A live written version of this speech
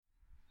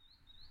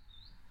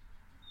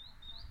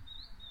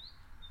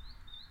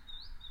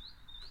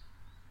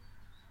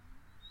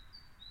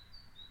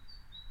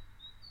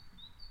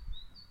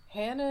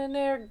Hannah and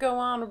Eric go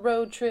on a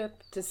road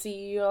trip to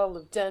see all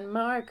of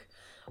Denmark.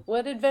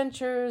 What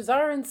adventures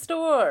are in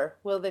store?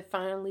 Will they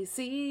finally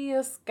see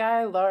a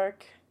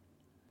skylark?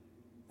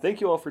 Thank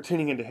you all for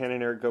tuning in to Hannah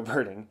and Eric Go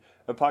Birding,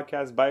 a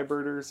podcast by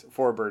birders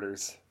for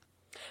birders.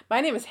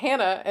 My name is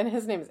Hannah, and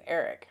his name is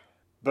Eric.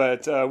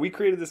 But we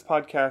created this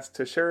podcast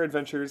to share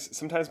adventures,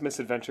 sometimes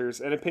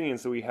misadventures, and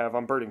opinions that we have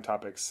on birding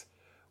topics.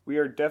 We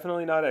are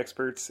definitely not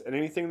experts, and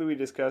anything that we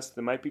discuss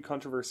that might be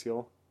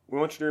controversial, we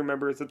want you to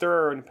remember that there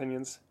are our own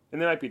opinions,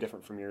 and they might be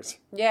different from yours.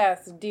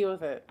 Yes, deal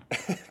with it.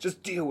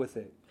 Just deal with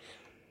it.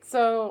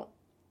 So,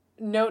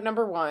 note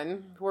number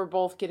one, we're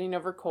both getting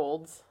over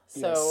colds.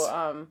 So,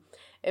 Yes.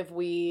 If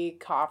we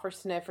cough or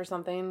sniff or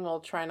something,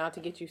 we'll try not to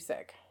get you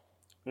sick.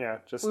 Yeah,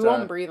 just We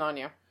won't breathe on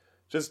you.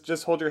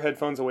 just hold your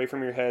headphones away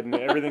from your head, and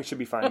everything should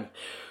be fine.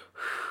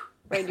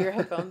 Right into your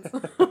headphones.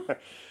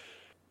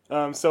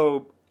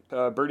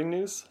 Birding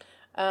news?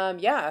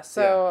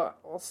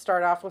 We'll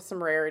start off with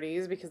some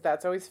rarities because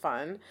that's always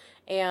fun.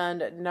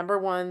 And number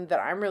one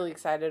that I'm really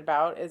excited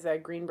about is a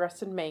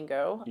green-breasted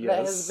mango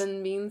that has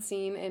been being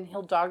seen in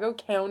Hidalgo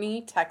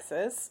County,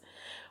 Texas,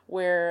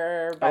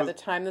 where by the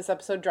time this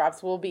episode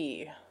drops will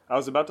be. I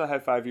was about to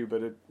high-five you,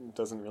 but it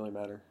doesn't really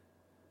matter.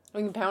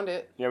 We can pound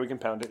it. Yeah, we can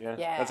pound it, yeah.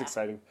 Yeah. That's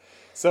exciting.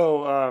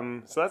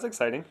 So that's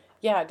exciting.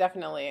 Yeah,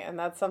 definitely. And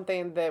that's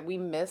something that we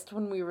missed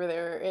when we were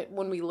there,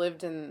 when we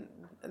lived in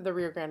the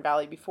Rio Grande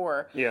Valley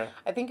before. Yeah.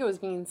 I think it was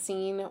being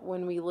seen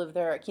when we lived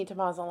there at Quinta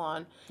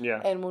Mazatlan.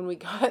 Yeah. And when we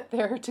got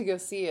there to go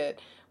see it,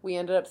 we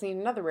ended up seeing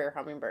another rare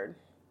hummingbird,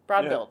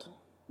 broadbilled.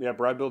 Yeah,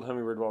 broad-billed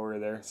hummingbird while we were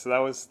there. So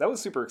that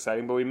was super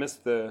exciting, but we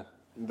missed the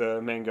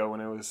mango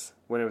when it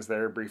was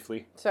there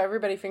briefly. So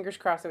everybody, fingers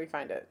crossed that we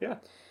find it. Yeah.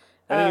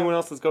 And anyone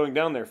else that's going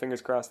down there,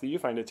 fingers crossed that you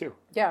find it too.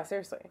 Yeah,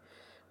 seriously.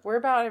 We're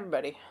about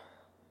everybody.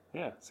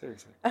 Yeah,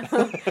 seriously.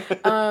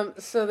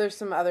 So there's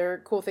some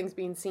other cool things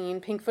being seen.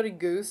 Pink-footed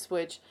goose,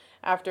 which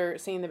after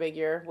seeing the big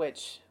ear,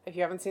 which if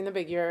you haven't seen the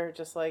big ear,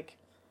 just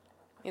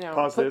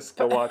pause this,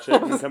 go watch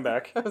it, and come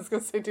back. I was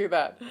going to say do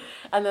that.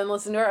 And then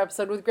listen to our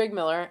episode with Greg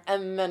Miller,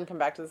 and then come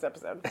back to this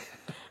episode.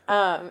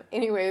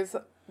 Anyways,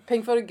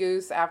 pink-footed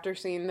goose, after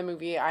seeing the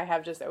movie, I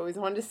have just always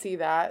wanted to see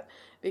that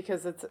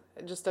because it's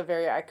just a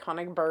very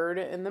iconic bird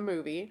in the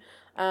movie.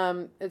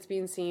 It's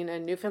being seen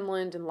in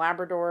Newfoundland and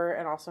Labrador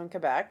and also in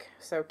Quebec,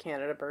 so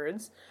Canada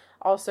birds.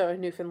 Also in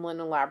Newfoundland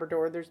and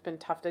Labrador, there's been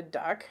tufted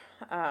duck,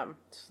 so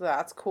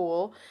that's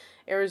cool.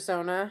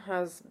 Arizona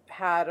has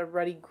had a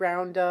ruddy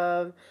ground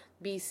dove.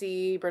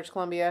 BC, British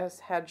Columbia has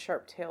had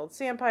sharp-tailed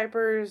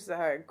sandpipers,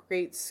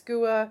 great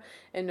skua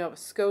in Nova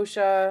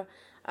Scotia.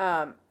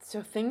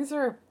 So things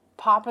are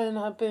popping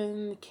up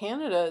in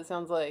Canada, it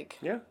sounds like.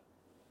 Yeah.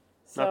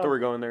 So, Not that we're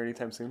going there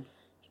anytime soon.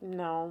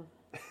 No.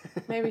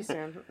 Maybe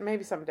soon.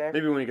 Maybe someday.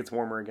 Maybe when it gets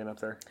warmer again up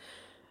there.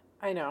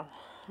 I know.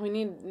 We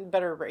need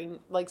better rain,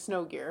 like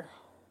snow gear.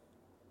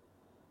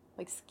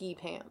 Like ski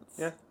pants.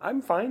 Yeah,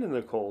 I'm fine in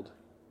the cold.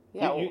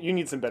 Yeah. You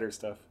need some better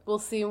stuff. We'll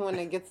see when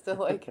it gets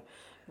to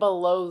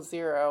below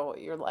zero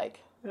what you're like.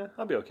 Yeah,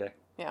 I'll be okay.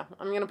 Yeah.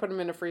 I'm going to put them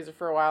in a freezer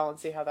for a while and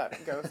see how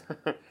that goes.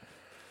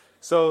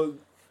 So,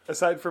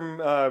 aside from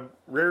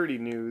rarity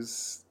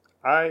news,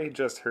 I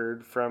just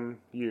heard from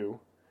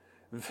you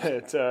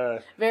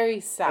that very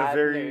sad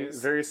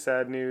news. Very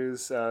sad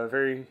news.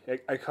 Very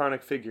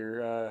iconic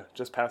figure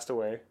just passed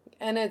away.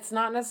 And it's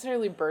not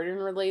necessarily birding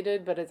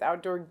related, but it's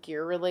outdoor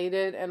gear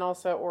related and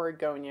also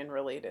Oregonian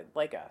related,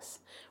 like us.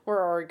 We're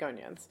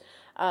Oregonians.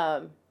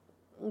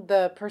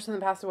 The person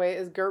that passed away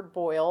is Gert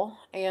Boyle,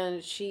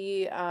 and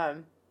she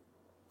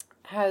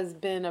has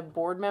been a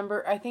board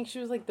member. I think she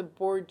was like the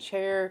board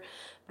chair,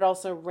 but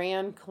also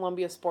ran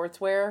Columbia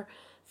Sportswear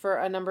for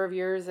a number of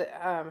years.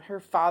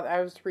 Her father,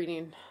 I was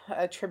reading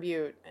a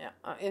tribute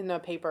in a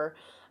paper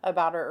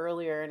about her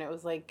earlier, and it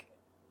was like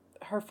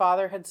her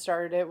father had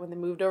started it when they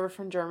moved over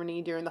from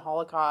Germany during the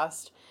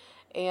Holocaust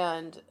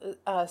and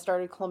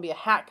started Columbia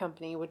Hat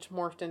Company, which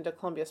morphed into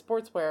Columbia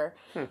Sportswear.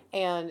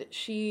 And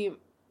she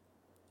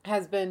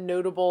has been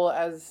notable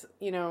as,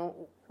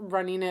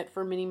 running it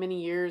for many,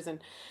 many years. And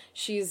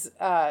she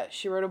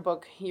wrote a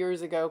book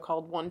years ago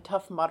called One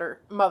Tough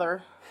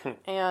Mother.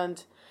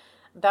 And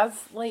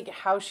that's like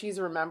how she's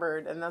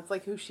remembered, and that's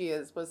like who she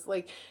is. Was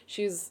like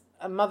she's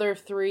a mother of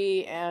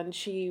three, and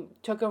she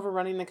took over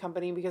running the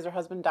company because her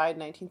husband died in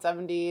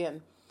 1970,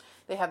 and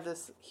they had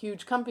this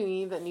huge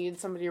company that needed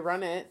somebody to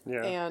run it.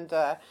 Yeah. And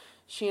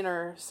she and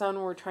her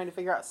son were trying to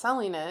figure out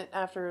selling it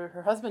after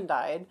her husband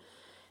died,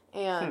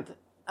 and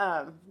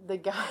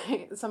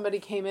somebody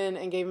came in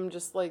and gave him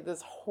just like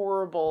this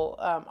horrible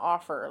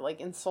offer,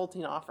 like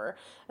insulting offer,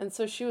 and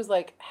so she was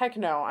like, "Heck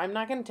no, I'm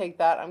not going to take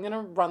that. I'm going to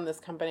run this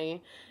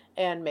company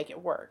and make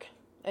it work."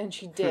 And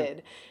she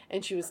did.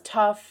 And she was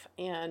tough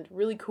and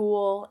really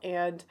cool.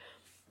 And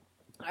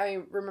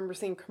I remember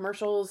seeing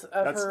commercials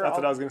of her. That's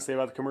what I was going to say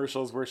about the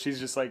commercials, where she's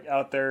just like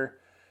out there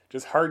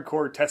just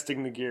hardcore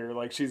testing the gear.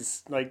 Like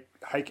she's like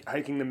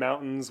hiking the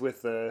mountains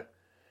with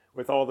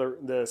all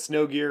the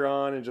snow gear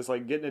on and just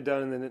like getting it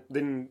done. And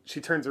then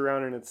she turns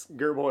around and it's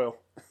Gert Boyle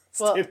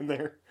standing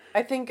there.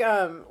 I think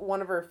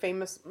one of her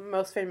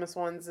most famous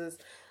ones is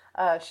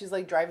she's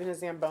like driving a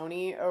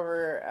Zamboni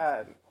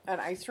over an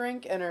ice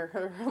rink, and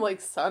her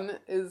like son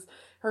is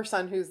her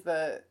son, who's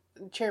the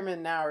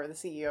chairman now or the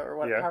CEO or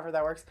whatever, however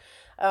that works.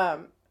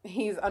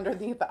 He's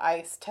underneath the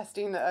ice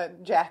testing a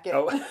jacket.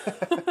 Oh.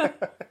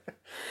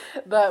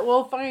 But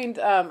we'll find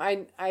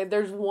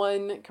there's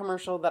one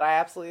commercial that I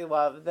absolutely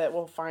love that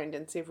we'll find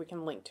and see if we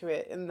can link to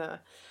it in the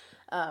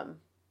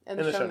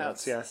show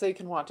notes, so you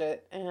can watch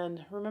it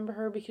and remember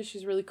her because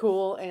she's really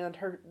cool, and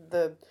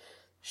the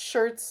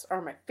shirts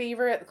are my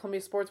favorite, the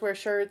Columbia Sportswear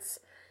shirts,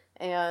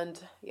 and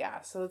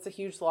yeah, so it's a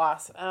huge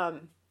loss.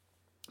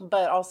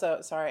 But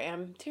also, sorry,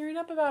 I'm tearing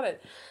up about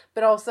it.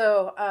 But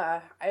also,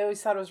 I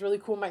always thought it was really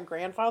cool. My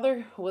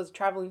grandfather was a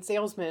traveling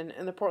salesman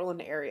in the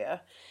Portland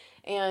area,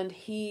 and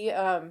he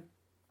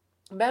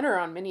met her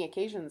on many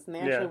occasions, and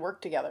they actually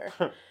worked together.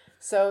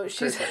 So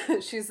she's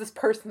this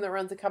person that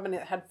runs a company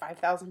that had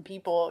 5,000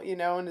 people, you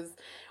know, and is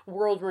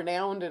world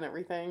renowned and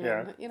everything.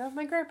 Yeah. And, you know,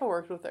 my grandpa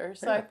worked with her,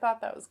 so I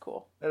thought that was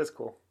cool. That is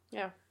cool.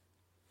 Yeah.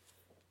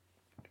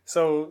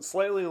 So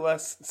slightly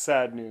less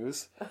sad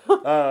news.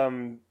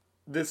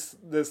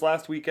 This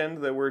last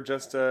weekend that we're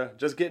just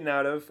getting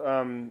out of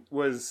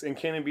was in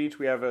Cannon Beach.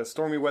 We have a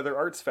Stormy Weather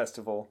Arts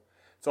Festival.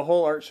 It's a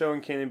whole art show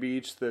in Cannon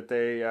Beach that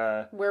they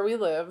where we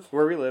live,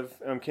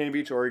 Cannon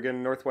Beach,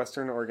 Oregon,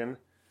 northwestern Oregon,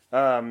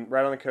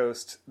 right on the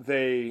coast.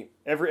 They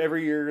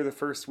every year the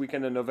first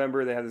weekend in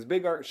November they have this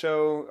big art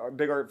show, a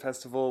big art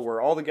festival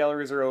where all the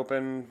galleries are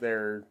open.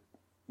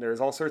 There's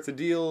all sorts of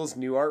deals,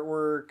 new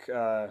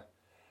artwork.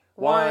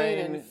 Wine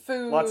and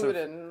food, lots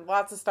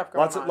of stuff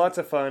going on. Lots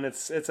of fun.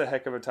 It's a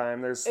heck of a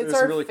time. There's our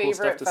some really cool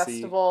stuff to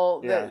see.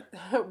 Festival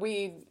that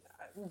we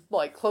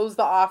like close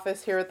the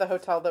office here at the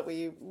hotel that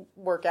we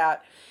work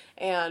at,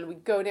 and we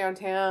go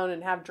downtown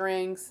and have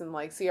drinks and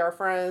like see our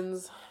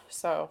friends.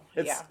 So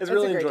it's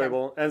really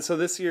enjoyable. And so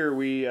this year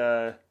we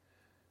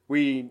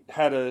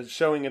had a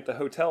showing at the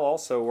hotel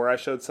also where I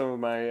showed some of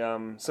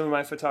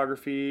my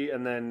photography,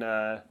 and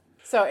then.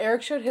 So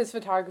Eric showed his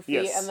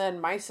photography, and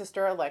then my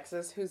sister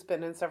Alexis, who's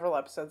been in several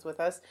episodes with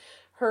us,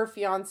 her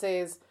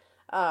fiance's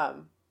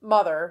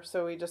mother,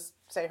 so we just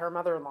say her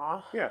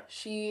mother-in-law. Yeah.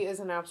 She is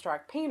an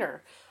abstract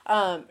painter.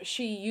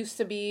 She used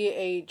to be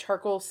a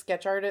charcoal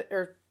sketcher,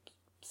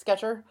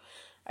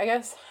 I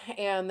guess,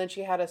 and then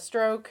she had a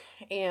stroke,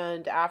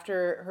 and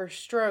after her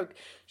stroke,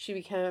 she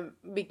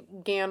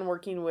began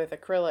working with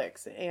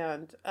acrylics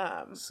and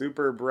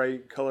super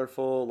bright,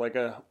 colorful, like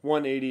a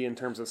 180 in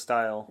terms of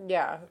style.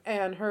 Yeah,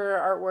 and her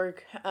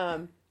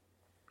artwork,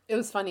 it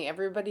was funny.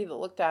 Everybody that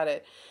looked at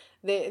it,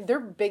 they're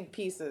big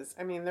pieces.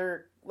 I mean,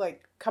 they're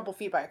like a couple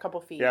feet by a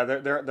couple feet. Yeah,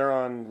 they're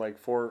on like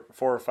 4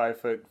 or 5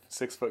 foot,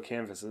 6 foot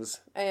canvases.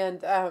 And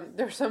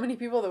there's so many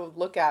people that would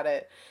look at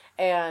it,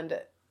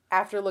 and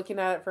after looking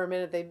at it for a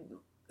minute, they'd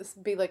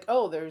be like,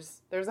 "Oh,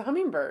 there's a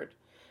hummingbird,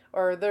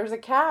 or there's a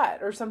cat,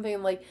 or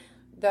something." Like,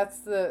 that's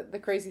the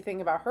crazy thing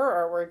about her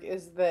artwork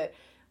is that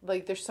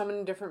like there's so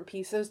many different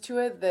pieces to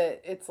it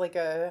that it's like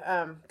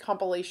a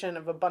compilation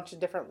of a bunch of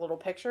different little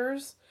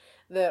pictures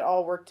that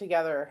all work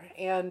together,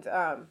 and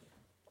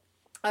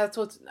that's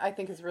what I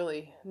think is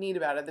really neat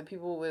about it. That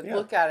people would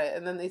look at it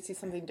and then they see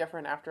something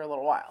different after a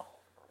little while.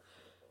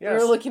 Yes. We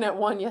were looking at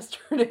one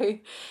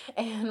yesterday,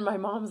 and my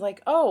mom's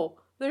like, "Oh,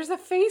 there's a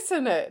face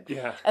in it."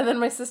 Yeah. And then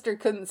my sister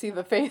couldn't see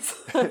the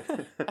face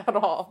at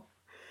all.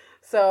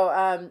 So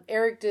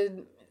Eric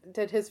did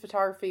his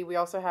photography. We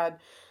also had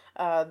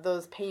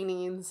those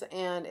paintings,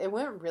 and it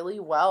went really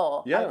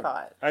well. Yeah. I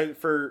thought.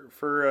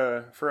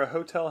 For a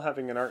hotel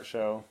having an art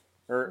show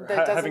or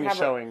having a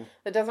showing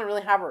that doesn't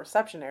really have a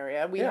reception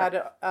area. We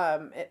had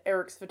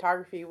Eric's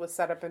photography was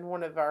set up in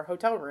one of our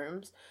hotel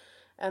rooms,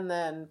 and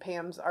then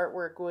Pam's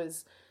artwork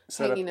was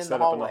hanging in the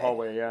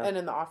hallway, and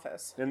in the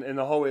office. In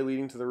the hallway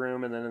leading to the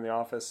room, and then in the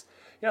office.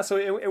 Yeah, so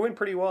it went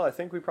pretty well. I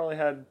think we probably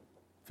had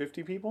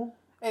 50 people.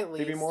 At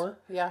least. Maybe more.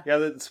 Yeah. Yeah,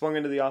 that swung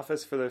into the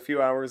office for the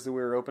few hours that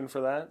we were open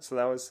for that. So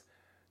that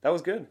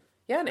was good.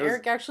 Yeah, and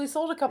Eric actually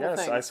sold a couple things.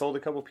 Yes, I sold a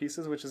couple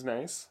pieces, which is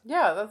nice.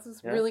 Yeah,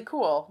 that's really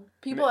cool.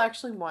 People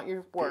actually want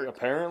your work.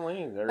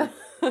 Apparently.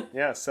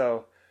 Yeah,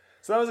 so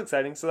that was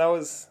exciting.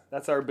 So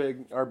that's our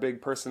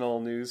big personal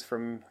news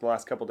from the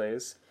last couple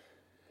days.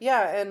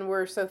 Yeah, and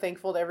we're so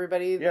thankful to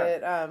everybody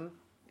that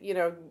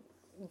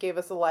gave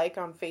us a like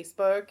on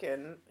Facebook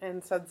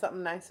and said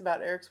something nice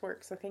about Eric's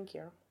work. So thank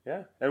you.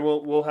 Yeah, and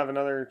we'll have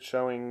another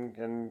showing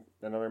in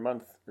another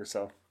month or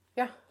so.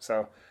 Yeah.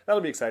 So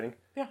that'll be exciting.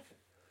 Yeah.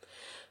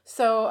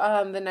 So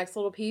the next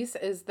little piece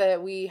is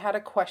that we had a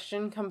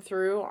question come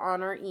through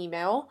on our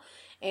email,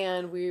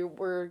 and we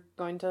were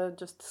going to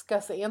just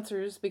discuss the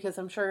answers because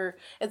I'm sure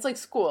it's like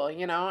school,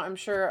 you know? I'm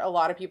sure a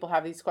lot of people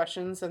have these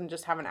questions and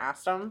just haven't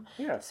asked them.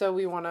 Yeah. So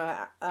we want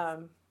to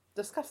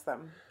discuss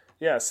them.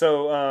 Yeah,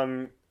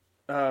 so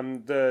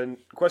the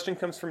question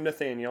comes from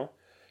Nathaniel.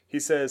 He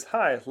says,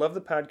 "Hi, love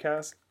the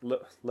podcast.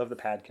 Love the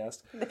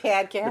podcast. The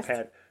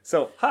podcast.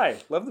 So, hi,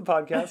 love the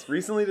podcast.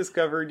 Recently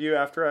discovered you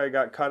after I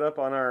got caught up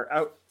on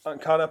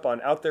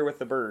Out There with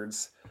the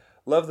Birds.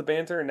 Love the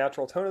banter and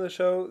natural tone of the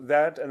show.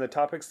 That and the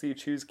topics that you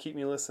choose keep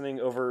me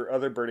listening over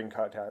other birding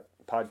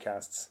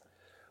podcasts.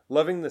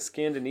 Loving the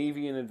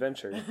Scandinavian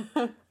adventure.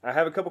 I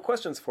have a couple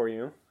questions for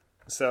you.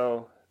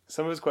 So,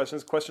 some of his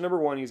questions. Question number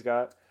 1 he's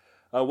got.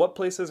 What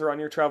places are on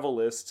your travel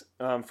list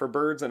for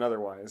birds and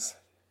otherwise?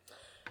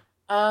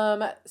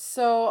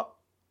 So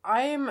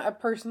I'm a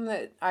person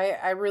that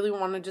I really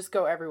want to just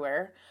go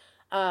everywhere.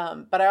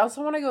 But I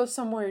also want to go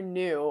somewhere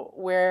new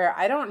where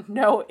I don't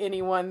know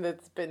anyone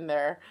that's been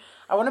there.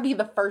 I want to be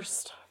the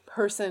first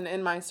person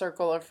in my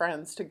circle of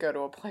friends to go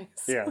to a place.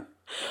 Yeah.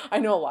 I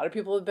know a lot of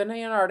people have been to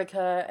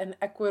Antarctica and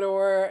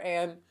Ecuador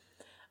and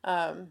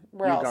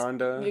where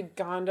Uganda. else?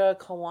 Uganda,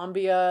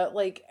 Colombia.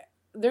 Like,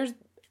 there's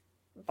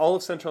all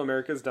of Central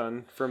America is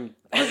done. From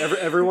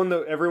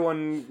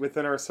everyone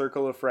within our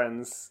circle of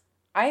friends.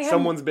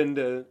 Someone's been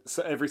to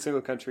every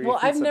single country. Well,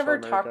 I've never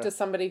talked to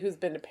somebody who's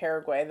been to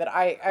Paraguay that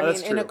I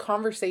mean, in a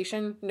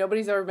conversation,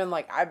 nobody's ever been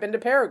like, I've been to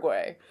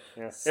Paraguay.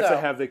 Yeah. So, if they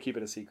have, they keep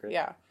it a secret.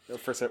 Yeah.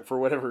 For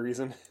whatever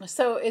reason.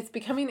 So it's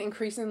becoming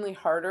increasingly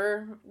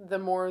harder the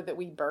more that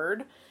we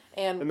bird.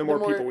 And the more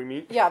people we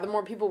meet. Yeah, the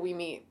more people we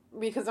meet.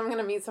 Because I'm going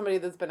to meet somebody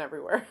that's been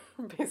everywhere,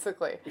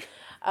 basically.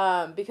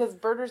 Because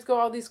birders go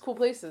all these cool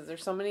places.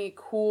 There's so many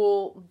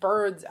cool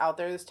birds out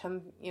there. There's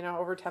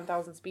over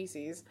 10,000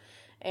 species.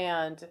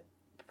 And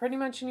pretty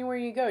much anywhere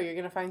you go, you're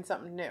going to find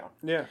something new.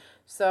 Yeah.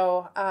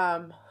 So,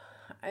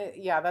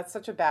 that's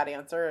such a bad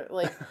answer.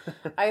 Like,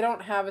 I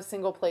don't have a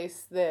single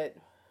place that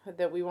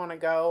we want to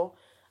go.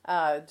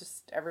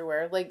 Just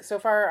everywhere. Like, so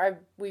far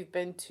we've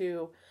been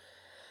to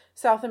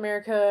South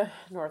America,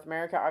 North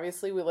America,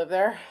 obviously we live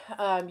there.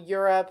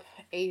 Europe,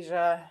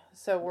 Asia.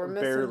 So we're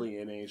missing. Barely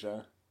in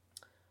Asia.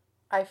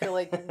 I feel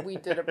like we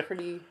did a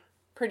pretty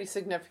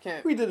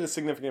significant. We did a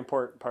significant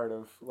part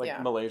of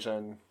Malaysia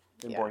and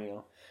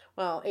Borneo.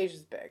 Well,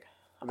 Asia's big.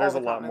 There's a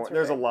lot more.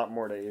 There's a lot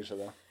more to Asia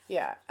though.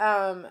 Yeah.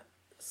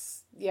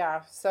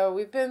 Yeah, so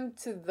we've been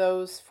to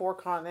those 4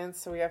 continents,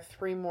 so we have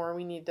 3 more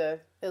we need to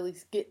at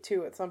least get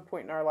to at some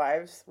point in our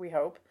lives, we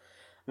hope.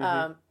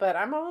 Mm-hmm. But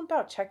I'm all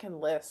about checking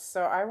lists,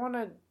 so I want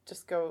to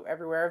just go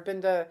everywhere. I've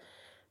been to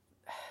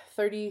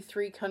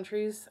 33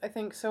 countries, I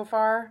think, so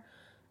far,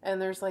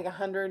 and there's like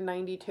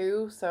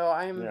 192, so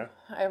I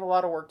have a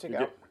lot of work to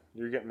go.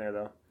 You're getting there,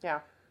 though.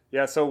 Yeah.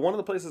 Yeah, so one of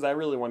the places I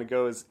really want to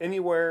go is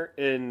anywhere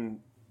in,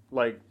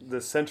 like,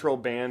 the central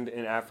band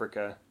in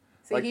Africa.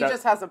 See, like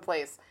just has a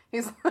place.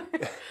 He's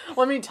like,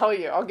 let me tell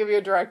you. I'll give you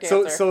a direct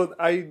answer.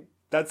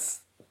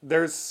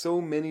 There's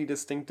so many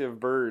distinctive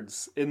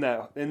birds in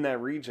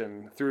that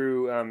region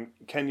through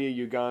Kenya,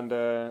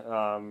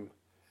 Uganda,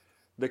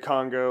 the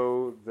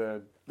Congo,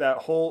 that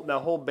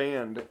whole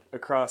band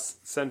across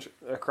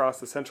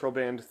the central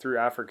band through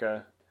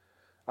Africa.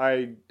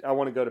 I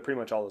want to go to pretty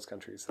much all those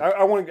countries.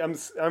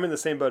 I'm in the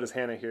same boat as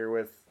Hannah here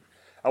with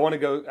I want to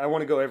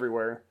go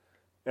everywhere.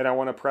 And I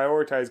want to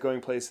prioritize going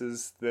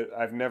places that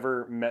I've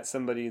never met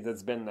somebody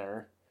that's been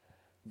there.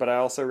 But I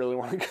also really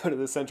want to go to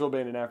the Central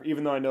Band in Africa.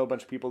 Even though I know a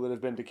bunch of people that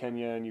have been to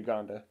Kenya and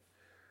Uganda.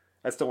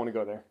 I still want to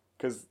go there.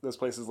 Because those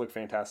places look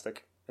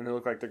fantastic. And they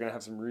look like they're going to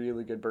have some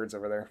really good birds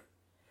over there.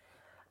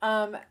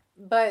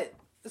 But,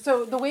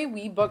 so the way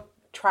we book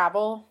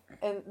travel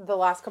in the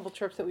last couple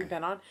trips that we've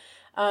been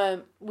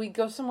on, we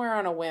go somewhere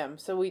on a whim.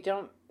 So we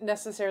don't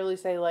necessarily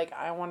say, like,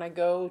 I want to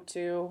go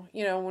to,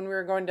 when we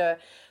were going to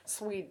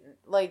Sweden,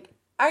 like,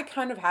 I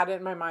kind of had it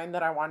in my mind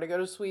that I wanted to go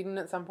to Sweden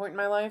at some point in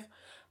my life,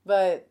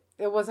 but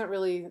it wasn't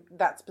really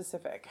that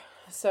specific.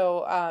 So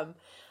a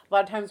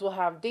lot of times we'll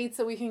have dates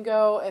that we can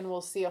go and we'll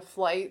see a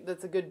flight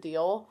that's a good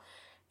deal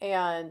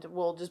and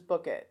we'll just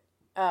book it.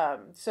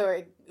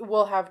 So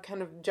we'll have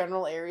kind of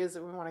general areas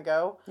that we want to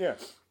go. Yeah.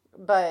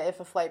 But if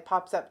a flight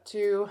pops up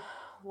to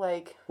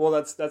like... Well,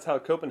 that's how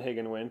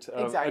Copenhagen went.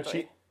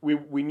 Exactly.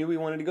 We knew we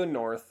wanted to go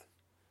north,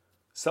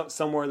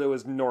 somewhere that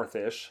was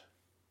north-ish.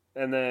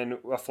 And then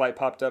a flight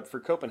popped up for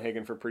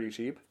Copenhagen for pretty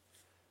cheap.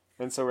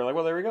 And so we're like,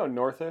 well, there we go.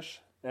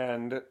 North-ish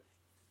and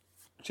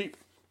cheap.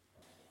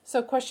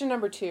 So question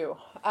number 2.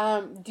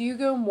 Do you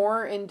go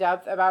more in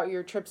depth about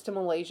your trips to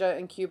Malaysia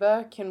and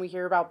Cuba? Can we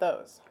hear about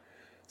those?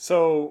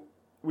 So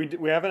we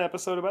have an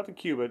episode about the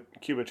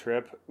Cuba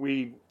trip.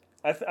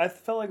 I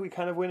felt like we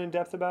kind of went in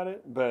depth about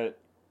it, but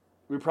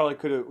we probably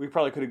could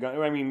have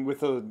gone. I mean, with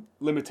the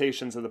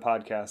limitations of the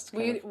podcast.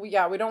 We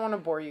don't want to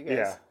bore you guys.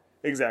 Yeah.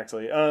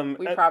 Exactly.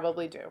 We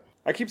probably do.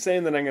 I keep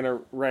saying that I'm going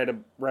to write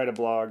a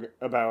blog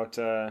about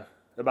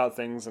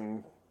things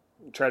and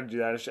try to do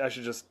that. I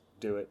should just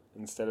do it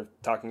instead of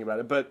talking about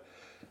it. But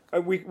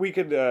we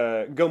could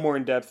go more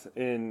in depth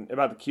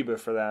about the Cuba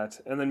for that,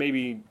 and then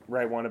maybe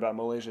write one about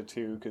Malaysia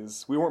too,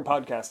 because we weren't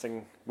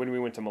podcasting when we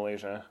went to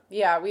Malaysia.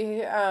 Yeah,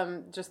 we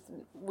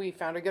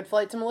found a good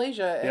flight to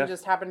Malaysia and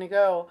just happened to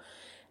go,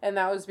 and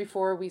that was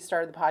before we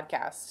started the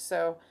podcast.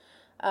 So.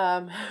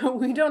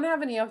 We don't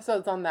have any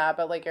episodes on that,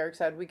 but like Eric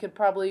said, we could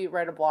probably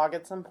write a blog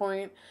at some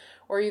point,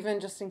 or even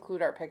just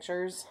include our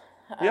pictures,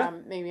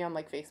 maybe on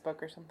like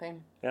Facebook or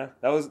something. Yeah,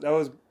 that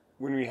was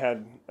when we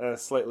had a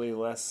slightly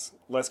less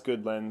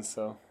good lens,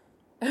 so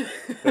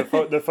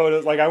The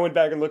photos, like I went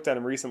back and looked at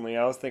them recently.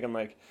 I was thinking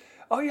like,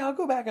 oh yeah, I'll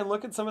go back and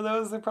look at some of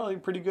those. They're probably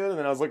pretty good. And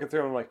then I was looking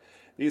through them, I'm like,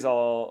 these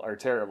all are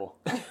terrible.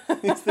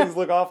 These things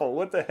look awful.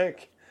 What the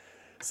heck?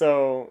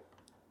 So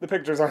the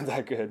pictures aren't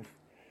that good.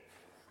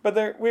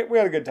 But we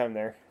had a good time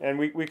there. And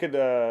we could,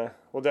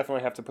 we'll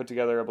definitely have to put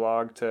together a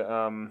blog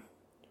to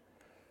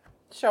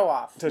show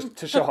off.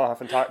 To show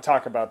off and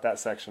talk about that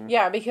section.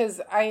 Yeah, because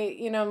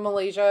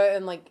Malaysia,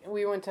 and like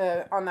we went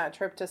on that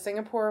trip to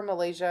Singapore,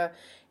 Malaysia,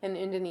 and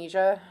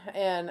Indonesia.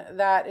 And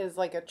that is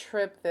like a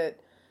trip that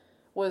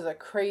was a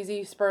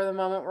crazy spur of the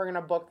moment. We're going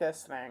to book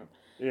this thing.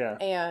 Yeah.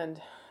 And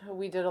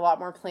we did a lot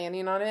more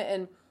planning on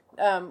it.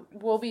 And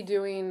we'll be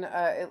doing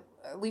at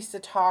least a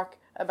talk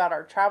about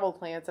our travel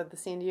plans at the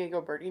San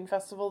Diego Birding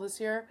Festival this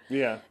year.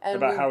 Yeah, and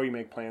about how we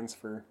make plans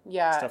for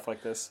stuff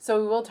like this.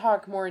 So we will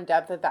talk more in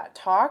depth at that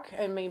talk,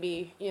 and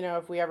maybe,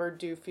 if we ever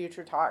do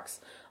future talks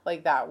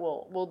like that,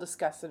 we'll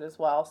discuss it as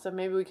well. So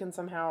maybe we can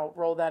somehow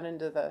roll that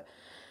into the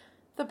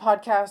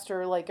podcast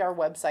or like our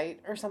website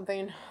or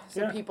something.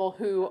 So people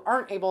who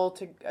aren't able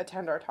to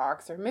attend our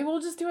talks, or maybe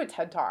we'll just do a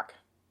TED Talk.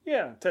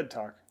 Yeah, TED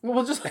Talk.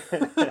 We'll just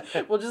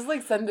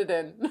like send it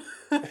in.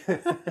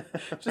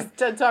 Just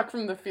TED Talk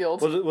from the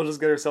field. We'll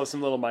just get ourselves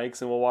some little mics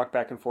and we'll walk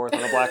back and forth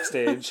on a black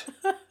stage,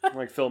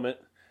 like film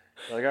it.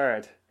 Like,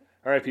 all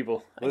right,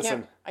 people,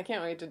 listen. I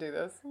can't wait to do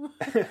this.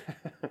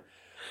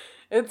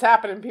 It's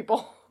happening,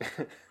 people.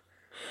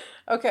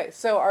 Okay,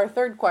 so our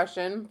third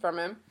question from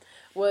him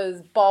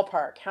was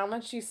ballpark. How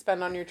much do you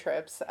spend on your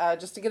trips?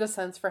 Just to get a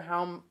sense for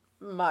how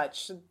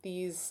much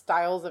these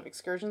styles of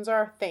excursions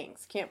are.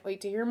 Thanks. Can't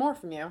wait to hear more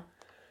from you.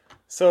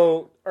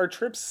 So our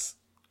trips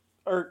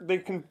they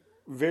can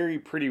vary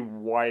pretty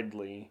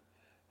widely,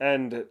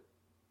 and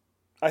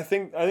I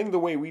think the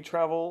way we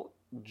travel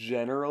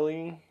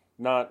generally,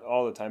 not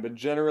all the time, but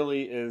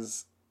generally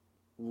is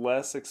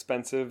less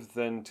expensive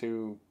than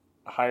to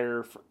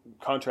hire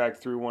contract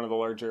through one of the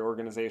larger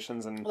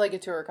organizations and like a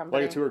tour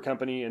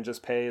company and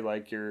just pay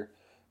like your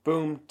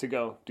boom to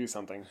go do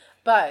something.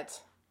 But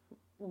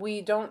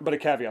we don't. But a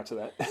caveat to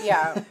that.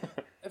 Yeah,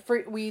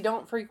 we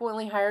don't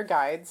frequently hire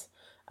guides.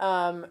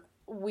 And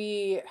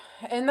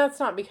that's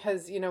not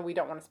because we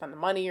don't want to spend the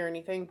money or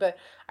anything. But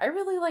I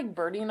really like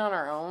birding on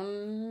our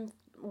own.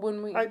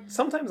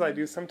 Sometimes I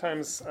do.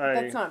 Sometimes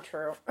That's not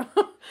true.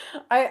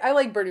 I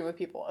like birding with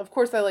people. Of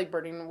course, I like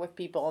birding with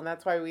people, and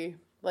that's why we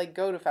like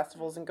go to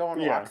festivals and go on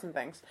walks and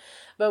things.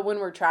 But when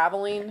we're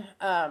traveling,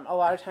 a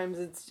lot of times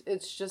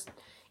it's just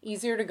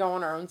easier to go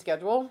on our own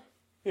schedule.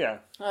 Yeah.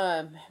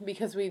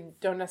 Because we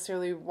don't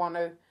necessarily want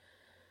to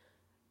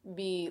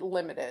be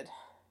limited.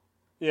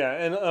 Yeah,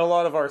 and a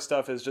lot of our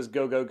stuff is just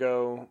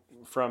go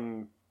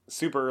from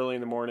super early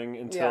in the morning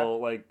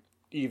until like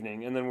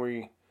evening, and then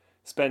we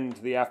spend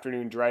the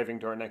afternoon driving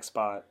to our next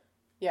spot.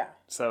 Yeah.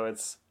 So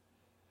it's...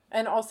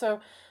 And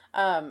also,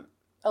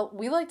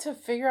 we like to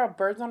figure out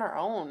birds on our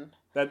own.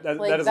 That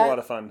is a lot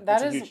of fun.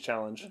 That's a huge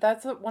challenge.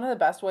 That's one of the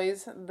best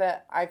ways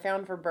that I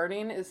found for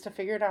birding is to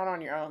figure it out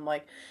on your own.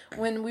 Like,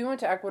 when we went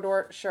to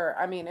Ecuador, sure,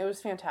 I mean, it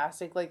was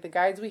fantastic. Like, the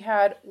guides we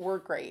had were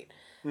great.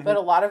 Mm-hmm. But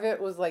a lot of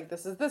it was like,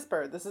 this is this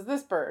bird, this is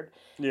this bird.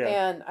 Yeah.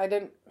 And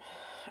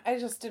I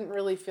just didn't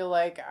really feel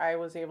like I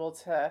was able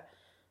to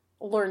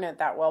learn it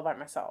that well by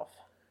myself.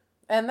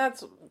 And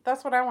that's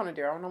what I want to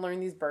do. I want to learn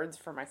these birds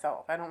for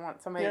myself. I don't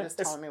want somebody just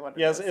telling me what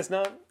it is. It's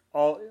not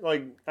all,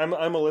 like, I'm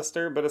a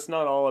lister, but it's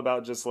not all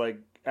about just, like,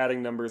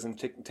 adding numbers and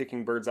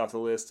ticking birds off the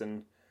list.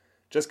 And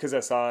just because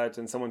I saw it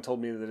and someone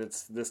told me that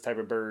it's this type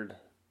of bird,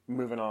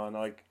 moving on.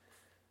 Like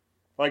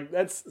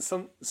that's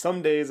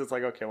some days it's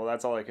like, okay, well,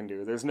 that's all I can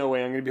do. There's no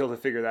way I'm going to be able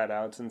to figure that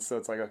out. And so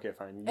it's like, okay,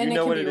 fine. And it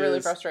can be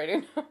really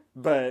frustrating.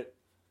 But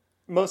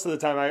most of the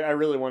time, I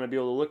really want to be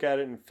able to look at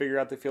it and figure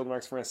out the field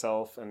marks for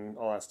myself and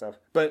all that stuff.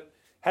 But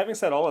having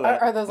said all of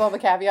that... Are those all the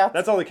caveats?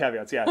 That's all the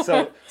caveats, yeah.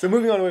 So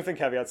moving on away from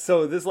caveats.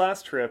 So this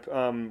last trip,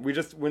 we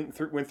just went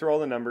through all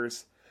the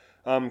numbers.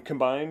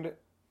 Combined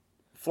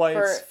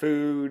flights,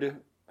 food...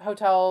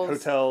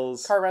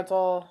 Hotels. Car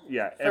rental.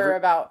 Yeah. For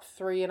about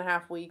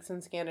 3.5 weeks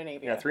in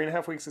Scandinavia. Yeah,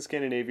 3.5 weeks in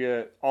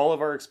Scandinavia. All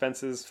of our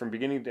expenses from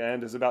beginning to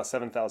end is about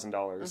 $7,000.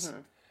 Mm-hmm. So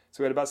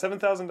we had about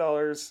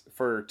 $7,000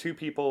 for 2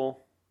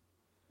 people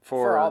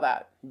for all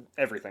that.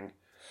 Everything.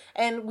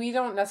 And we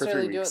don't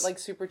necessarily do it like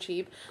super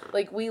cheap.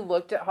 Like, we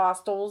looked at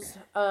hostels,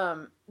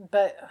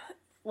 but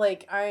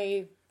like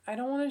I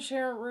don't want to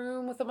share a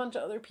room with a bunch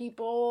of other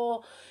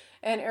people,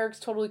 and Eric's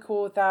totally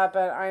cool with that,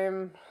 but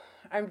I'm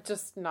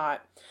just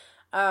not.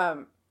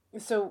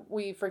 So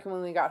we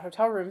frequently got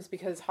hotel rooms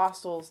because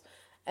hostels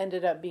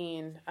ended up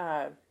being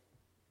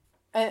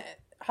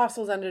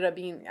actually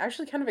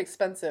kind of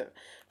expensive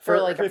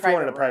for like if you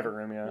wanted a private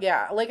room, yeah.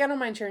 Yeah, like I don't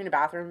mind sharing a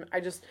bathroom. I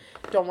just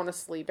don't want to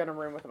sleep in a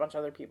room with a bunch of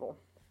other people.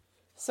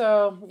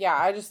 So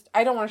yeah,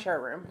 I don't want to share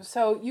a room.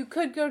 So you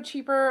could go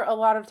cheaper a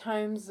lot of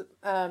times,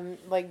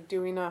 like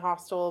doing a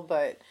hostel,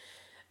 but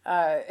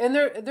and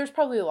there's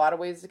probably a lot of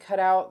ways to cut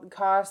out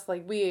costs.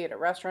 Like, we ate at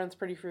restaurants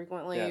pretty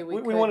frequently. Yeah.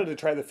 We wanted to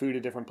try the food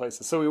at different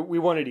places, so we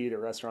wanted to eat at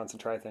restaurants and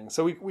try things.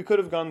 So we could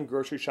have gone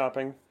grocery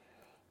shopping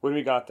when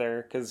we got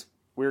there, because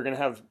we were going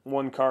to have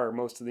one car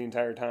most of the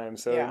entire time.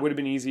 So Yeah. it would have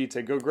been easy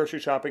to go grocery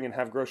shopping and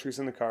have groceries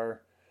in the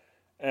car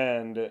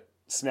and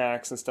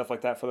snacks and stuff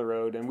like that for the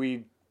road. And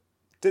we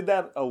did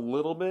that a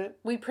little bit.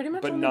 We pretty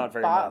much but only not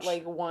very bought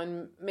much. like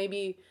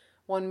maybe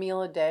one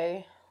meal a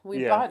day.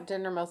 We Yeah. bought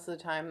dinner most of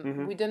the time.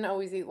 Mhm. We didn't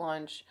always eat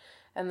lunch.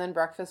 And then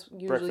breakfast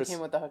usually came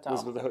with the hotel.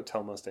 Was with the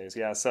hotel most days,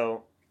 yeah.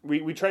 So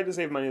we tried to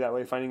save money that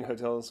way, finding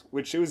hotels,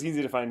 which it was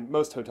easy to find.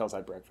 Most hotels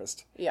had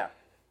breakfast. Yeah.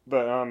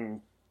 But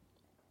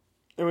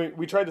and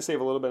we tried to save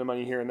a little bit of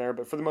money here and there,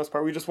 but for the most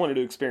part, we just wanted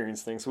to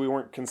experience things. So we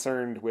weren't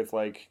concerned with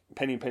like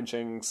penny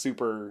pinching,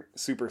 super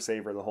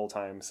saver the whole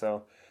time.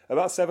 So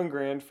about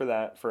 $7,000 for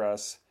that for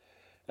us,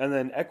 and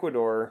then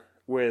Ecuador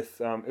with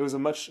it was a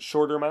much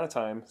shorter amount of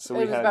time. So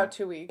we It was had about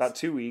 2 weeks. About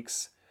 2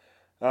 weeks,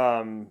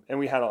 and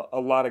we had a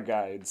lot of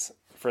guides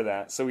for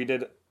that. So we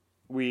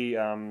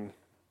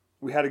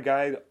had a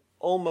guide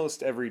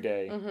almost every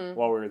day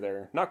while we were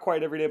there. Not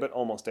quite every day, but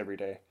almost every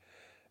day.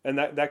 And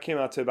that came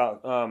out to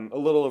about a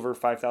little over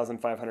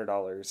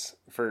 $5,500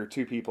 for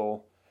 2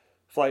 people,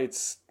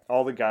 flights,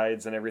 all the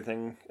guides and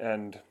everything,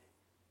 and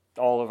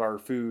all of our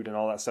food and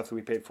all that stuff that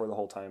we paid for the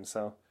whole time.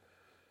 So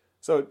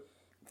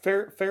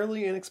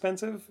fairly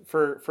inexpensive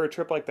for a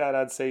trip like that.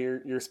 I'd say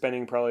you're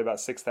spending probably about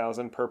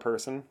 $6,000 per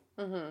person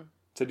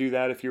to do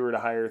that if you were to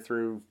hire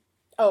through.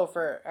 Oh,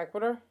 for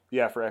Ecuador?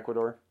 Yeah, for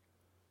Ecuador.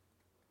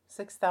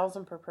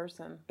 6,000 per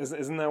person.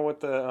 Isn't that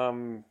what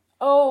the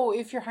Oh,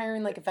 if you're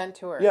hiring like event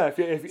tour. Yeah, if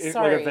like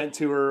Sorry. a event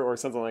tour or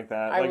something like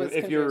that. I Like was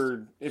if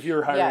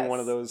you're hiring Yes. one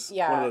of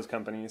those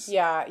companies.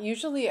 Yeah,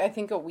 usually I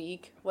think a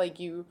week, like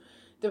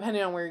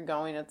depending on where you're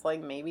going, it's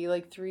like maybe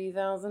like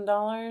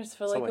 $3,000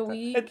 for like Something a that.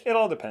 week. It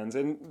all depends,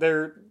 and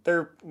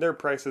their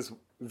prices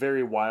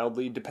vary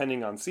wildly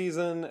depending on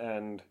season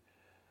and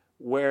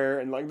where,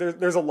 and like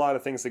there's a lot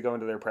of things that go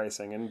into their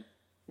pricing, and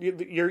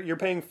you're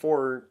paying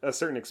for a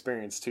certain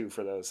experience too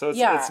for those. So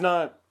it's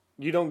not,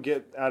 you don't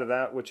get out of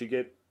that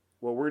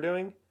what we're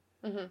doing.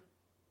 Mm-hmm.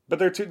 But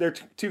they're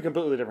two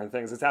completely different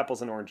things. It's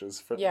apples and oranges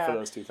for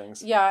those two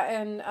things.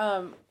 Yeah,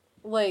 and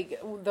like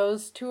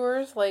those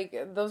tours,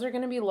 like those are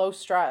going to be low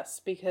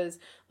stress because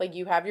like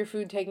you have your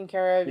food taken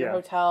care of, your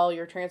hotel,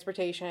 your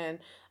transportation,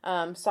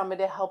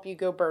 somebody to help you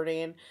go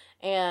birding.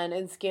 And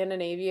in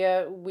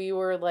Scandinavia, we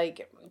were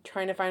like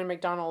trying to find a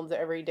McDonald's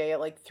every day at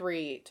like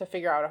 3 to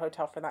figure out a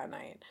hotel for that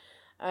night.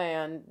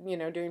 And,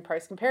 doing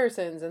price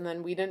comparisons. And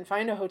then we didn't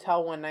find a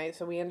hotel one night,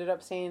 so we ended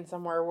up staying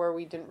somewhere where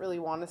we didn't really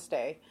want to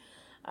stay.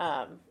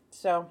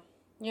 So,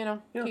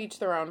 to each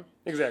their own.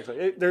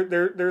 Exactly.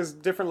 There's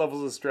different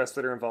levels of stress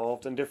that are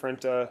involved and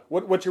different,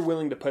 what you're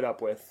willing to put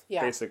up with,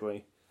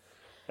 basically.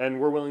 And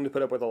we're willing to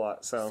put up with a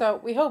lot, so.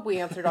 So we hope we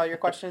answered all your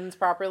questions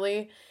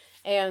properly.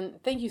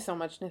 And thank you so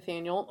much,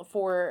 Nathaniel,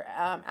 for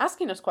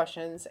asking us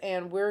questions.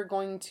 And we're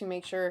going to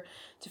make sure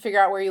to figure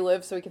out where you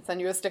live so we can send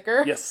you a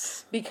sticker.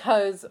 Yes.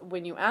 Because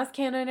when you ask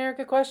Hannah and Eric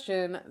a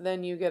question,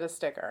 then you get a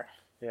sticker.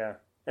 Yeah.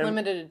 And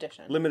limited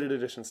edition. Limited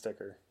edition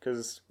sticker.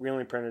 Because we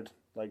only printed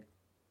like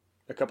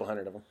a couple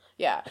hundred of them.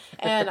 Yeah.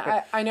 And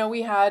I know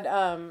we had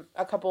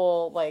a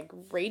couple like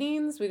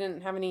ratings. We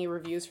didn't have any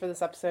reviews for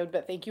this episode,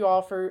 but thank you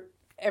all for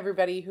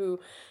everybody who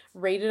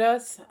rated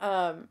us.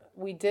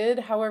 We did,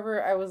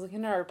 however, I was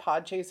looking at our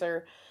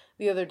Podchaser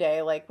the other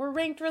day, like we're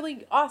ranked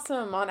really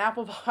awesome on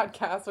Apple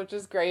Podcasts, which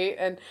is great.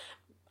 And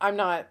I'm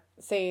not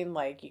saying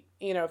like,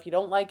 if you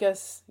don't like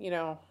us,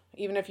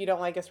 even if you don't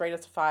like us, rate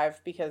us a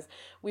 5 because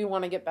we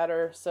want to get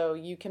better so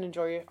you can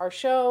enjoy our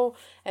show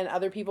and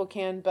other people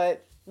can.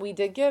 But we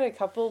did get a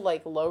couple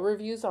like low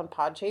reviews on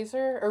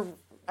Podchaser, or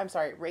I'm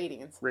sorry,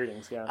 ratings.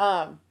 Ratings,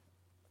 yeah.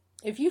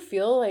 If you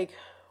feel like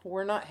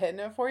we're not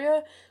hitting it for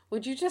you,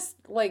 would you just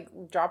like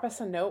drop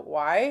us a note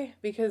why?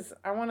 Because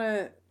I want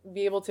to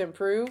be able to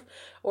improve.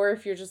 Or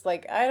if you're just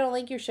like, I don't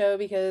like your show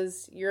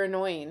because you're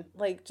annoying,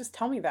 like just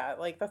tell me that.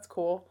 Like that's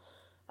cool.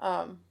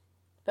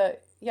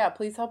 But yeah,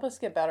 please help us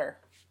get better.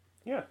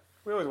 Yeah,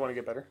 we always want to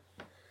get better.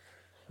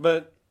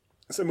 But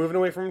so moving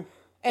away from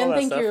all and that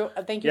thank stuff,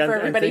 you for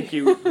everybody. And thank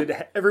you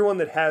everyone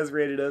that has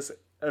rated us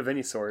of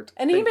any sort.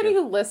 And anybody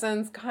who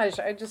listens, gosh,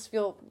 I just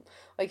feel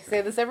like I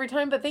say this every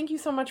time, but thank you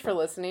so much for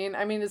listening.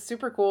 I mean, it's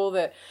super cool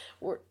that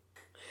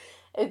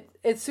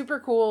it's super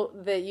cool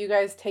that you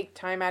guys take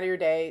time out of your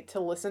day to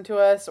listen to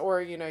us,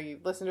 or you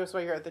listen to us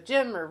while you're at the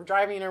gym or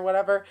driving or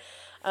whatever.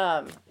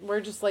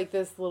 We're just like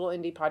this little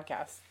indie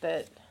podcast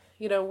that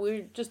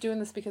we're just doing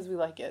this because we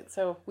like it.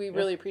 So we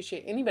really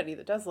appreciate anybody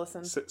that does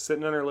listen.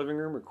 Sitting in our living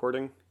room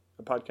recording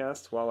a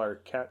podcast while our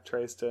cat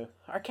tries to.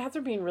 Our cats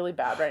are being really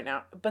bad right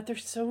now, but they're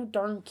so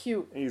darn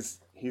cute.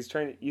 He's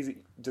trying to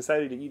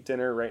decided to eat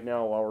dinner right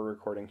now while we're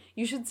recording.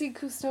 You should see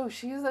Cousteau.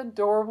 She's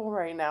adorable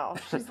right now.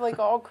 She's like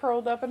all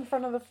curled up in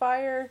front of the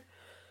fire.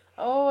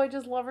 Oh, I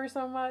just love her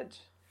so much.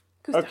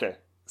 Cousteau. Okay,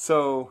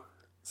 so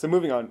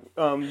moving on.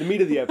 The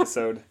meat of the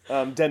episode,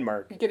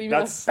 Denmark. Getting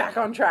us back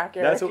on track,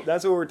 Eric.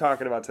 That's what we're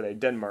talking about today,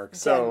 Denmark.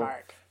 So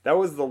that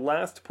was the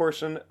last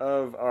portion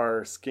of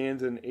our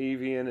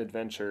Scandinavian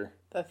adventure.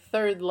 The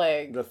third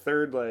leg. The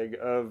third leg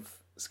of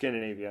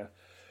Scandinavia.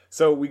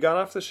 So we got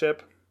off the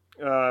ship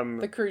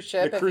The cruise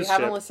ship. The If cruise you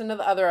haven't ship. listened to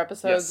the other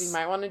episodes, Yes. you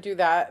might want to do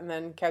that and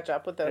then catch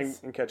up with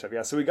this. And catch up.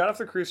 Yeah. So we got off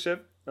the cruise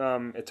ship.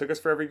 It took us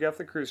forever to get off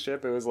the cruise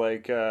ship. It was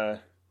like it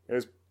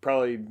was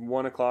probably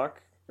 1:00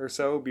 or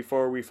so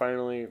before we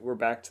finally were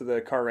back to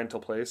the car rental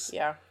place.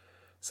 Yeah.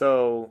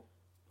 So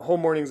whole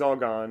morning's all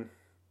gone,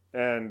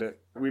 and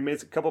we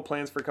made a couple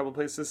plans for a couple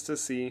places to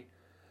see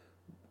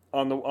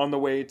on the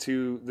way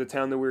to the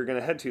town that we were going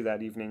to head to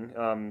that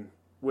evening.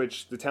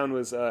 Which the town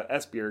was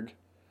Esbjerg.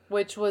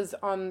 Which was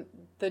on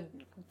the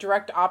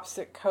direct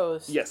opposite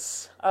coast.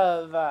 Yes.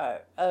 Of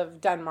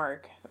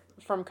Denmark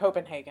from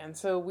Copenhagen.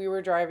 So we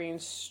were driving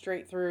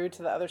straight through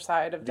to the other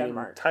side of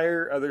Denmark. The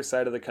entire other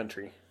side of the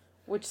country.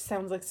 Which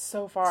sounds like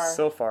so far.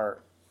 So far.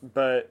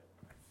 But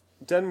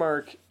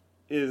Denmark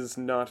is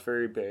not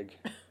very big.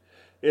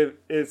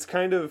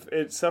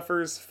 It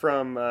suffers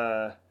from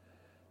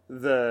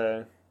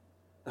the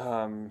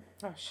oh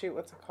shoot,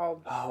 what's it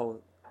called?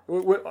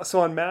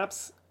 so on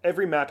maps,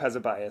 every map has a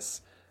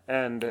bias.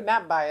 And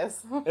Map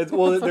bias.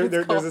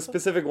 there's a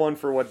specific one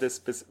for what this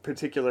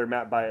particular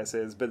map bias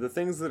is, but the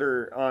things that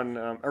are on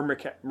are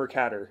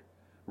Mercator.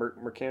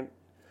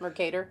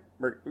 Mercator.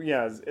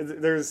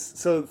 There's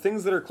so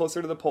things that are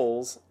closer to the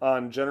poles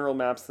on general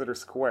maps that are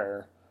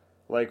square,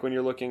 like when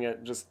you're looking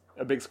at just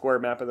a big square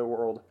map of the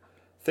world,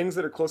 things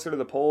that are closer to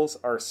the poles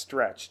are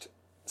stretched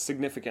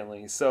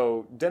significantly.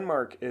 So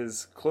Denmark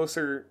is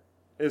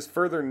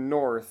further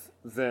north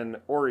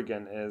than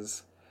Oregon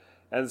is,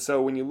 and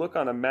so when you look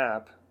on a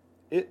map,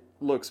 it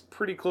looks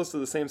pretty close to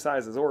the same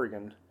size as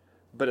Oregon,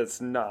 but it's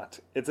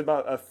not. It's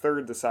about a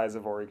third the size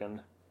of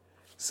Oregon.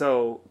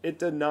 So it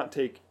did not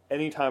take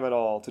any time at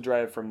all to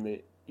drive from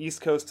the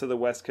east coast to the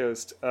west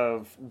coast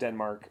of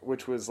Denmark,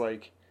 which was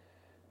like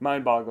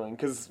mind-boggling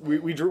because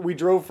we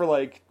drove for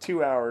like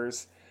 2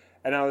 hours,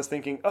 and I was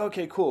thinking,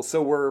 okay, cool.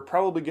 So we're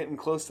probably getting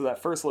close to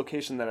that first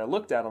location that I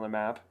looked at on the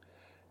map.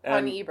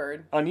 On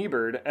eBird. On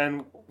eBird,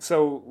 and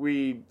so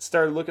we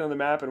started looking on the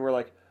map, and we're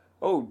like,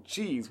 oh,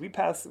 geez, we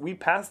passed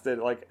it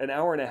like an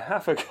hour and a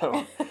half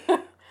ago.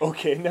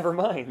 Okay, never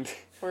mind.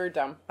 We're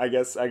dumb. I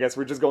guess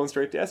we're just going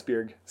straight to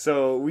Esbjerg.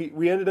 So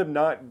we ended up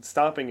not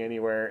stopping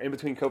anywhere in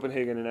between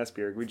Copenhagen and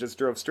Esbjerg. We just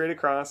drove straight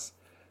across,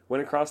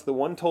 went across the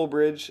one toll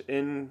bridge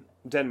in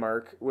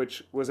Denmark,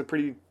 which was a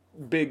pretty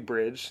big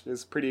bridge. It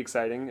was pretty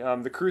exciting.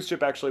 The cruise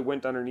ship actually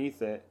went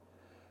underneath it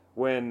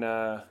when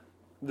the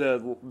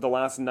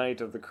last night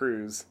of the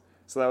cruise.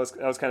 So that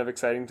was kind of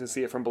exciting to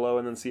see it from below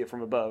and then see it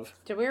from above.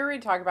 Did we already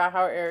talk about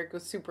how Eric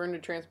was super into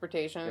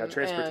transportation? Yeah,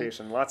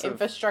 transportation. Lots of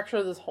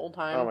infrastructure this whole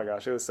time. Oh my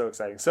gosh, it was so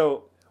exciting.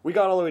 So we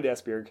got all the way to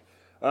Esbjerg,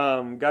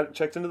 got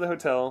checked into the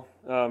hotel,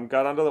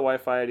 got onto the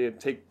Wi-Fi to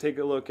take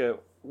a look at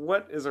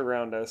what is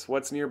around us,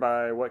 what's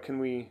nearby, what can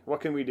we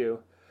do.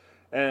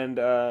 And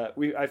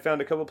I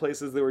found a couple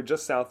places that were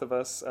just south of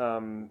us.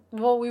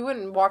 Well, we went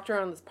and walked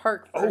around this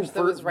park first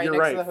that was right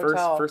next to the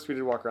hotel. First we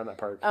did walk around that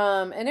park.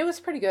 And it was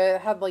pretty good.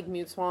 It had like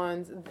mute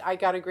swans. I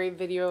got a great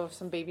video of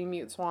some baby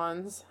mute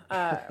swans.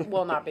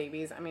 Well, not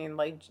babies. I mean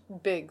like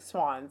big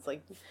swans,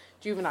 like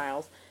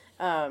juveniles.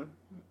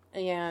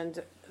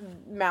 And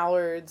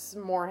mallards,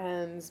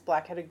 moorhens,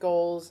 black-headed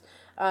gulls.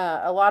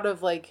 A lot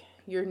of like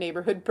your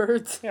neighborhood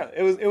birds. Yeah,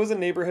 it was a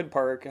neighborhood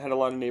park. It had a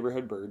lot of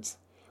neighborhood birds.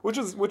 Which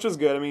was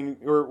good. I mean,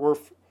 we're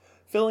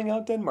filling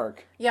out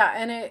Denmark. Yeah,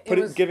 and it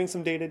was giving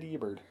some data to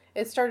eBird.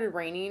 It started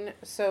raining,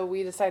 so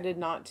we decided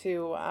not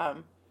to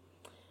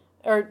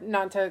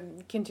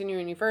continue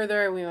any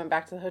further. We went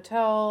back to the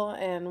hotel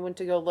and went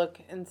to go look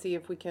and see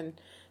if we can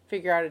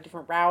figure out a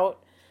different route,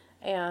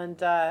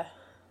 and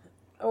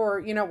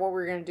or what we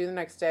were gonna do the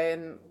next day.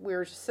 And we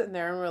were just sitting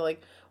there and we're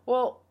like,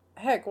 well,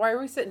 heck, why are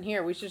we sitting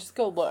here? We should just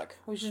go look.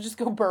 We should just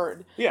go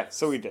bird. Yeah,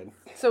 so we did.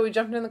 So we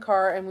jumped in the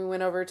car and we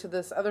went over to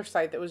this other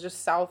site that was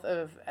just south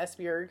of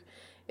Esbjerg.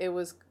 It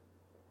was,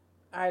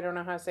 I don't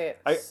know how to say it.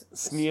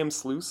 Sneum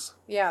Sluice?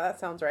 Yeah, that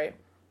sounds right.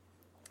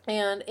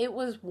 And it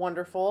was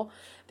wonderful.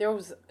 There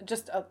was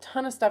just a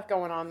ton of stuff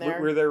going on there.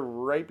 We were there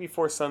right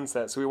before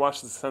sunset, so we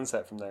watched the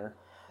sunset from there.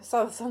 I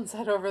saw the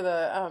sunset over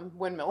the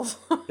windmills.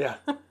 Yeah.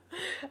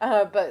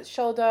 But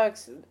shell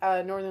ducks,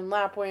 northern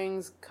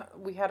lapwings,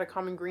 we had a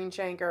common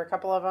greenshank, or a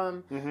couple of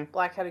them,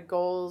 black-headed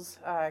gulls,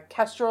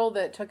 kestrel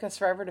that took us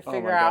forever to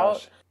figure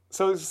out.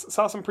 So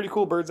saw some pretty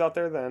cool birds out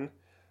there then.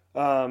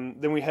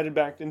 Then we headed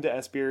back into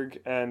Esbjerg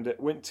and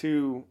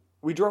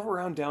we drove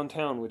around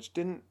downtown, which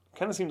kind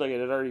of seemed like it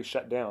had already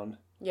shut down.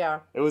 Yeah.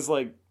 It was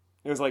like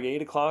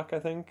 8 o'clock, I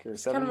think, or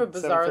 7. Kind of a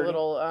bizarre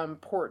little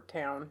port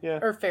town. Yeah.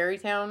 Or ferry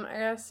town, I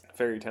guess.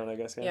 Ferry town, I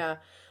guess, yeah.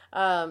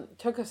 Yeah.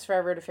 Took us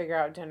forever to figure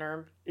out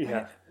dinner.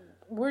 Yeah.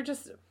 We're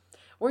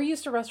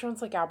used to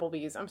restaurants like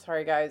Applebee's. I'm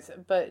sorry, guys.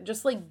 But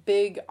just like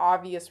big,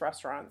 obvious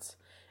restaurants.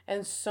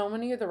 And so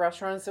many of the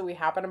restaurants that we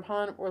happened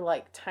upon were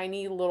like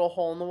tiny little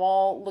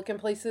hole-in-the-wall looking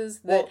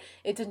places that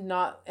it did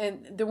not...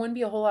 And there wouldn't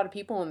be a whole lot of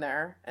people in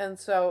there. And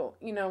so,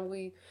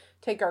 we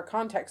take our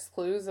context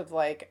clues of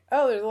like,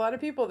 oh, there's a lot of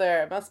people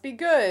there. It must be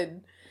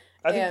good.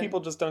 I think And people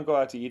just don't go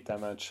out to eat that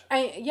much.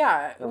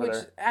 Over which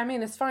there. I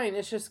mean, it's fine.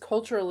 It's just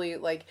culturally,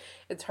 like,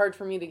 it's hard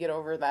for me to get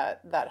over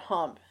that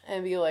hump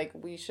and be like,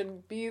 we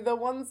should be the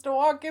ones to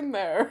walk in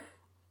there.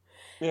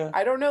 Yeah.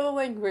 I don't know the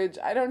language.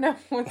 I don't know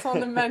what's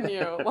on the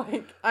menu.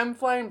 Like, I'm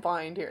flying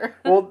blind here.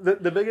 Well,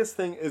 the biggest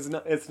thing is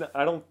not. It's not.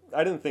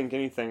 I didn't think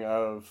anything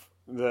of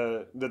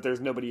that. There's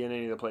nobody in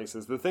any of the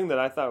places. The thing that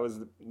I thought was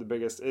the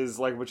biggest is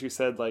like what you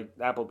said, like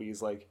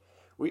Applebee's. Like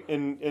we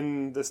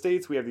in the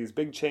States, we have these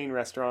big chain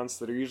restaurants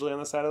that are usually on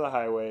the side of the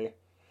highway,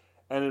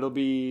 and it'll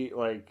be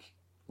like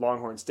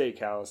Longhorn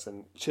Steakhouse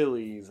and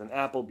Chili's and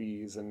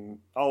Applebee's and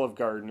Olive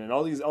Garden and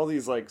all these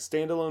like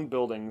standalone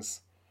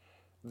buildings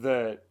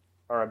that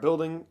are a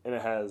building and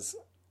it has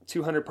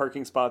 200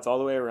 parking spots all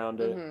the way around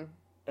it. Mm-hmm.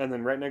 And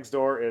then right next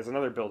door is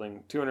another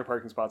building, 200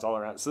 parking spots all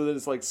around. So that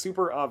it's like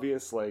super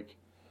obvious, like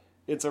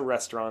it's a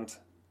restaurant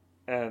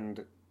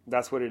and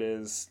that's what it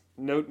is.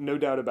 No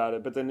doubt about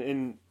it. But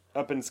then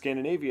up in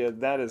Scandinavia,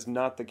 that is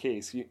not the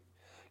case.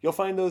 You'll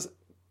find those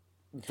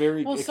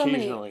very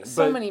occasionally.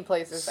 So many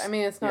places. I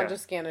mean, it's not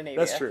just Scandinavia.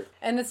 That's true.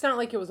 And it's not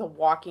like it was a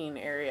walking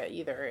area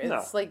either.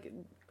 It's like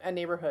a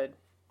neighborhood.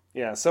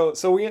 Yeah, so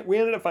we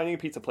ended up finding a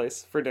pizza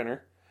place for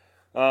dinner.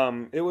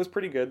 It was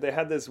pretty good. They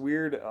had this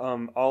weird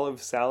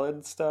olive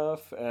salad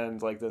stuff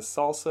and like this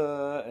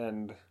salsa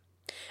and.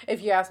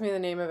 If you ask me the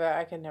name of it,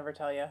 I can never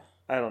tell you.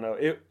 I don't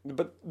know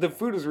but the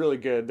food was really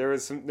good. There were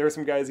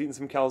some guys eating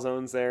some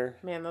calzones there.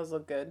 Man, those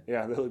look good.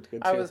 Yeah, they looked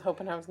good too. I was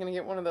hoping I was gonna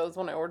get one of those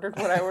when I ordered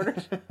what I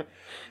ordered.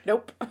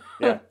 Nope.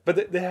 Yeah,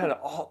 but they had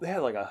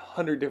like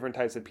 100 different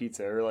types of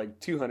pizza or like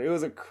 200. It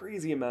was a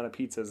crazy amount of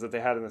pizzas that they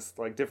had in this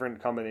like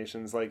different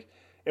combinations. Like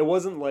it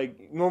wasn't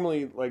like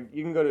normally like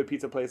you can go to a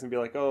pizza place and be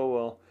like, oh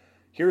well,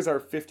 here's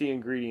our 50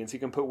 ingredients. You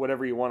can put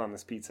whatever you want on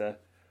this pizza.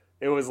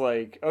 It was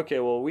like, okay,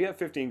 well, we have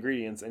 50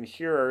 ingredients, and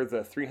here are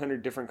the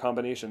 300 different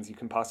combinations you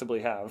can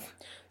possibly have.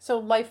 So,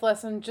 life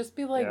lesson, just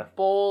be, like,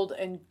 bold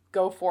and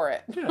go for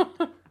it. Yeah.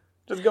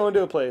 Just go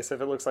into a place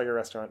if it looks like a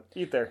restaurant.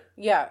 Eat there.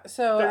 Yeah,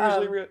 so... They're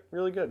usually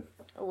really good.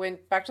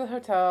 Went back to the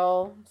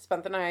hotel,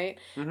 spent the night,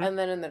 and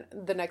then in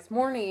the next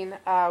morning,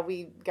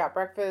 we got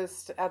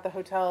breakfast at the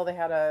hotel. They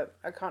had a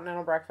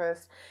continental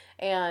breakfast,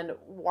 and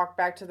walked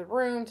back to the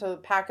room to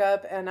pack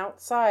up, and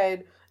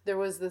outside... there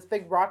was this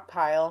big rock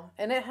pile,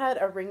 and it had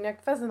a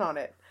ringneck pheasant on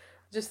it.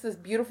 Just this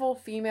beautiful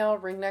female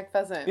ringneck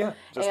pheasant. Yeah,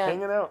 just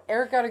hanging out.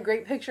 Eric got a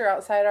great picture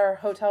outside our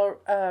hotel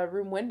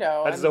room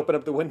window. I just opened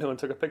up the window and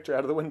took a picture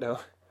out of the window.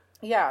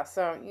 Yeah,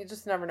 so you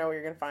just never know what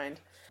you're going to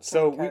find.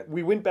 So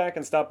we went back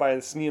and stopped by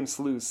the Sneum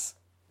Sluice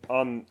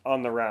on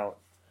the route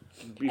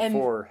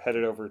before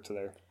headed over to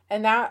there.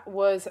 And that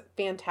was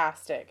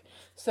fantastic.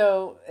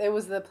 So it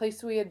was the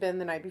place we had been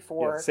the night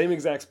before. Yeah, same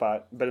exact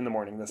spot, but in the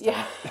morning this time.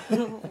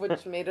 Yeah,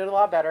 which made it a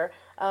lot better.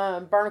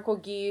 Barnacle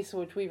geese,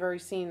 which we've already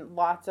seen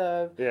lots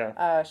of.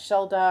 Yeah.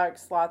 Shell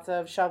ducks, lots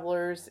of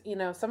shovelers. You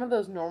know, some of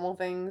those normal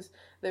things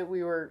that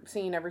we were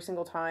seeing every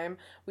single time.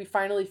 We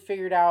finally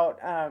figured out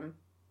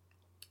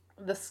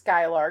the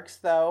skylarks,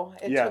 though.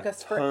 It took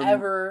us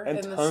forever in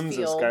this field. And tons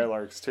of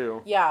skylarks,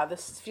 too. Yeah,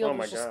 this field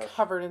was just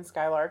covered in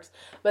skylarks.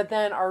 But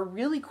then our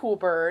really cool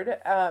bird,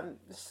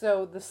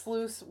 so the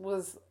sluice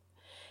was,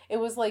 it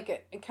was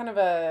like kind of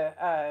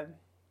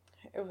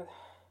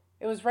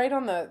it was right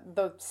on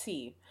the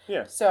sea.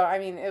 Yeah. So, I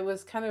mean, it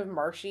was kind of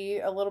marshy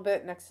a little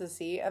bit next to the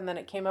sea, and then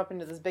it came up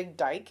into this big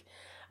dike.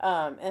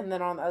 And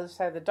then on the other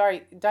side of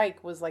the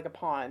dike was like a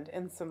pond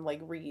and some like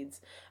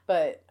reeds.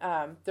 But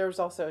there was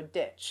also a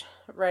ditch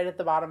right at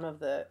the bottom of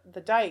the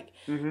dike.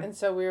 Mm-hmm. And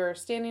so we were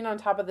standing on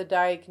top of the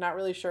dike, not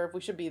really sure if we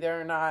should be there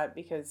or not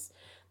because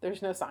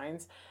there's no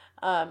signs.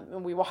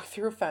 And we walked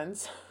through a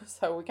fence.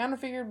 So we kind of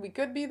figured we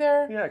could be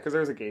there. Yeah, because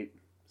there's a gate.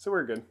 So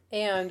we're good.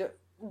 And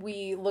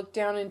we looked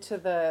down into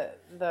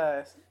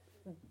the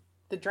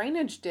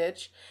drainage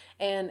ditch,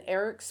 and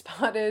Eric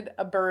spotted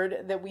a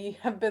bird that we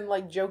have been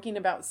like joking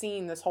about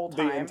seeing this whole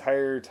time. The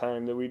entire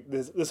time that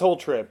this whole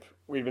trip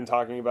we've been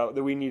talking about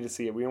that we need to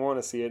see it. We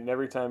want to see it, and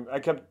every time I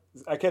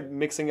kept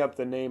mixing up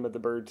the name of the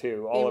bird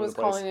too. All over the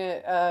place. He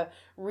was calling it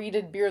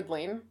reeded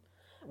beardling.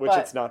 Which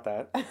it's not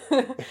that.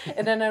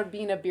 It ended up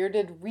being a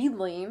bearded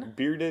reedling.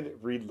 Bearded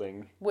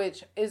reedling.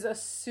 Which is a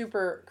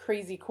super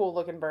crazy cool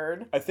looking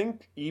bird. I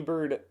think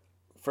eBird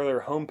for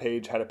their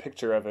homepage had a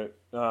picture of it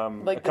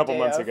a couple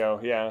months ago.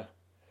 Yeah.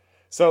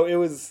 So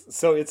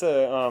it's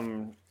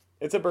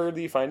a bird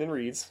that you find in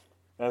reeds,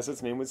 as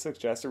its name would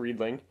suggest, a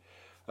reedling.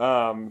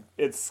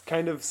 It's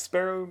kind of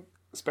sparrow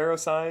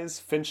size,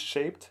 finch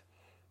shaped,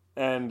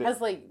 and it has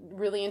like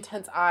really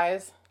intense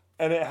eyes.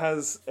 And it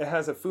has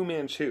a Fu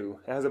Manchu.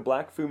 It has a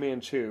black Fu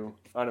Manchu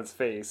on its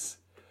face,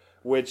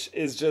 which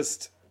is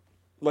just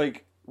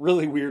like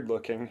really weird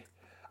looking.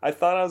 I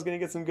thought I was going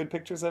to get some good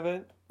pictures of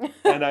it,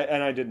 and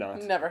I did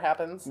not. Never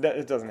happens.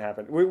 It doesn't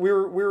happen. We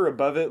were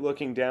above it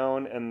looking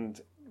down,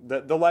 and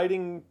the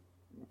lighting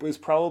was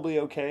probably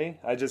okay.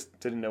 I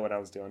just didn't know what I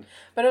was doing.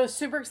 But it was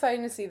super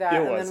exciting to see that.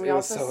 It was. And then we It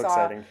was also so saw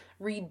exciting.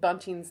 reed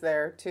buntings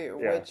there too,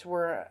 Yeah. which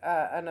were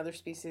another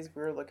species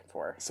we were looking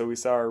for. So we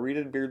saw our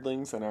reeded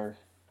beardlings and our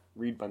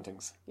reed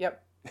buntings.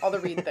 Yep. All the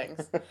reed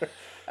things.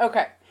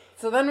 Okay.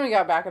 So then we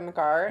got back in the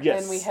car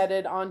Yes. and we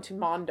headed on to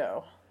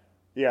Mondo.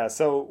 Yeah,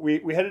 so we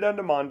headed down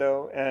to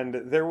Mondo, and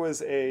there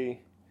was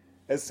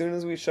as soon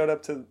as we showed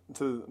up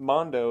to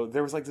Mondo,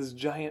 there was like this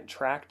giant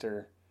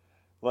tractor,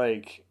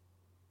 like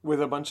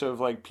with a bunch of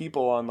like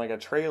people on like a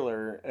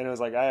trailer, and it was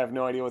like, I have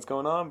no idea what's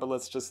going on, but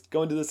let's just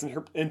go into this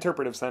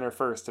interpretive center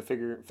first to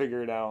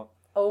figure it out.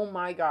 Oh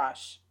my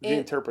gosh. The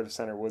interpretive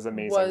center was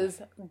amazing.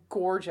 Was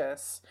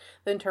gorgeous.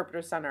 The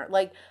interpretive center.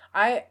 Like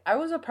I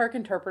was a park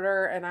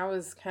interpreter and I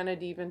was kind of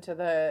deep into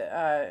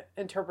the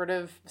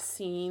interpretive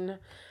scene,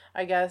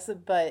 I guess,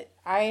 but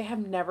I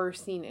have never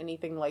seen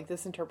anything like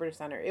this interpretive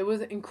center. It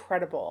was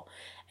incredible.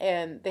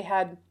 And they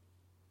had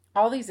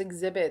all these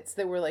exhibits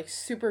that were like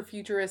super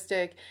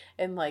futuristic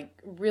and like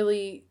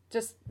really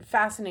just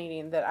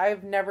fascinating that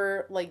I've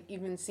never like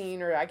even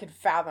seen or I could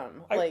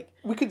fathom.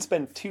 We could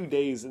spend 2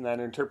 days in that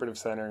interpretive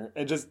center,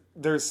 and just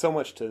there's so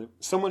much to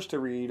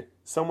read,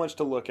 so much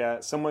to look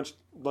at, so much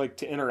like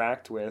to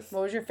interact with.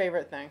 What was your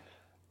favorite thing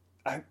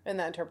in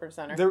that interpretive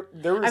center?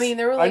 There was. I mean,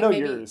 there were like I know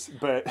maybe, yours,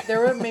 but there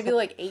were maybe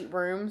like 8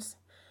 rooms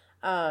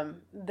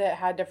that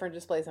had different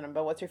displays in them.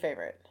 But what's your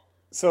favorite?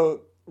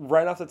 So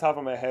right off the top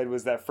of my head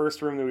was that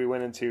first room that we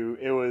went into.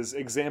 It was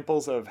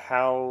examples of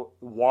how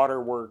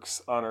water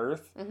works on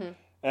Earth. Mm-hmm.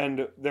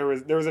 And there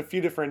was a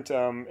few different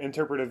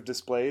interpretive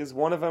displays.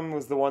 One of them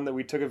was the one that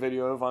we took a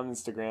video of on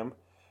Instagram,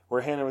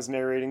 where Hannah was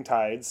narrating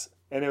tides,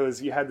 and it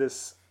was you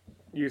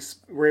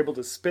were able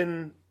to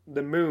spin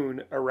the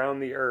moon around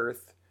the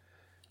Earth,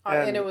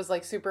 and it was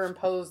like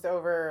superimposed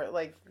over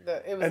like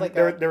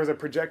there was a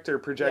projector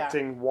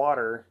projecting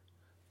water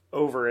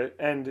over it,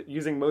 and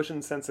using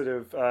motion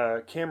sensitive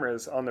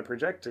cameras on the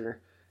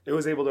projector, it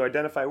was able to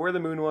identify where the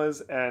moon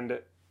was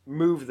and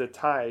move the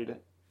tide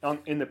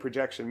in the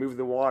projection, move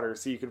the water,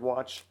 so you could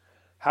watch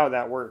how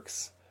that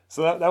works.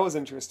 So that was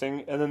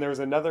interesting. And then there was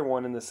another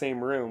one in the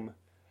same room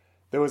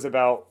that was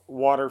about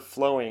water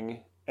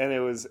flowing, and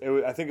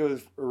I think it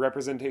was a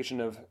representation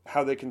of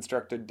how they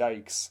constructed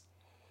dikes,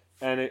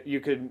 and you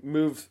could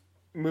move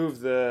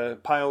the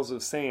piles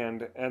of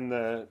sand, and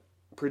the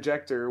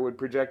projector would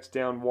project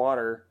down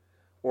water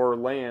or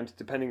land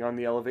depending on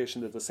the elevation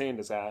that the sand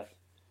is at.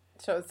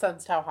 So it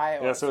sensed how high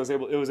it was. Yeah, so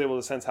it was able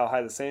to sense how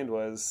high the sand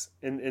was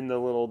in the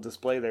little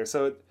display there.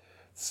 So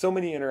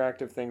many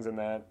interactive things in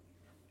that.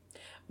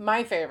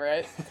 My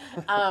favorite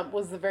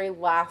was the very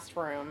last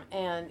room,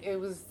 and it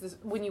was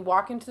when you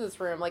walk into this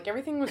room, like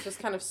everything was just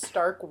kind of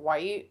stark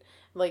white,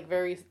 like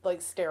very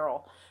like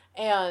sterile.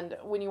 And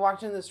when you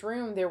walked into this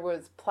room, there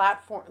was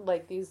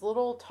like these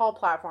little tall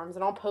platforms,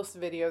 and I'll post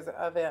videos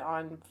of it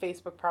on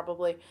Facebook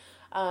probably.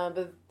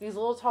 But these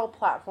little tall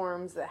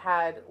platforms that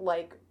had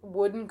like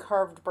wooden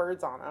carved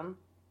birds on them,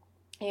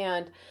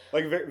 and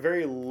like very,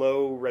 very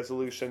low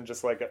resolution,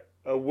 just like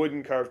a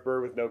wooden carved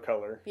bird with no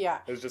color. Yeah,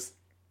 it was just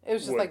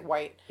wood. Like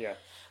white. Yeah,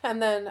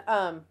 and then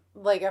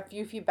like a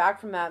few feet back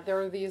from that, there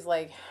were these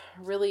like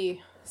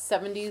really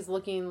 70s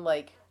looking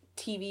like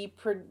TV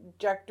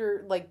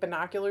projector, like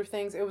binocular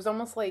things. It was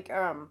almost like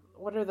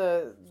what are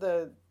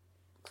the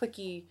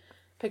clicky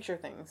picture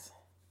things?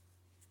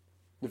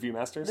 The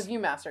Viewmasters? The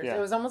Viewmasters. Yeah. It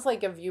was almost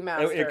like a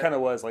Viewmaster. It kind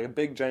of was like a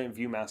big giant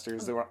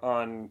Viewmasters that were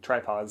on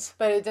tripods.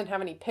 But it didn't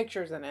have any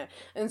pictures in it.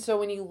 And so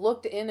when you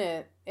looked in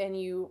it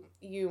and you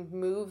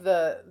move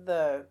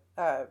the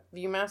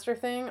Viewmaster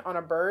thing on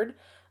a bird,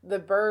 the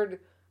bird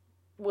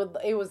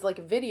it was like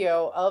a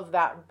video of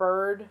that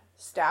bird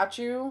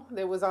statue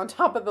that was on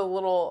top of the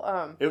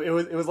little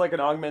It was like an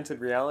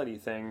augmented reality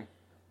thing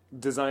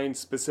designed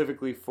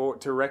specifically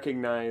to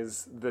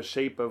recognize the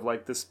shape of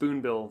like the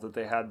spoonbill that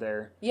they had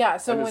there. Yeah,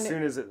 so and as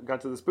soon as it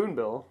got to the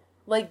spoonbill,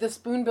 like the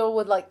spoonbill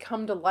would like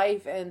come to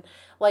life, and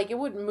like it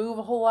would move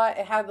a whole lot.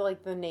 It had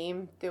like the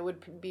name that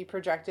would be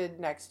projected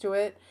next to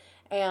it,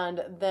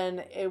 and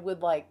then it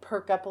would like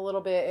perk up a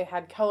little bit. It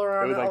had color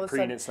on it. It would all like of a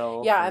preen sudden.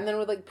 itself. Yeah, and then it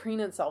would like preen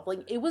itself.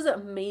 Like it was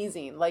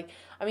amazing. Like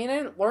I mean, I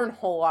didn't learn a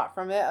whole lot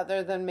from it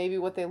other than maybe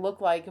what they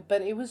look like,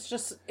 but it was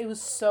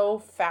so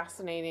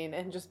fascinating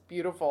and just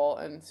beautiful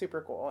and super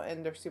cool,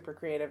 and they're super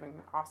creative and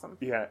awesome.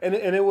 Yeah, and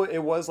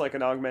it was like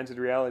an augmented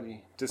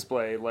reality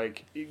display.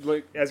 Like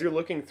as you're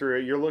looking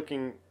through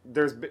it,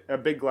 there's a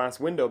big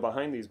glass window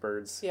behind these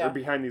birds, or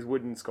behind these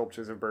wooden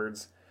sculptures of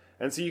birds,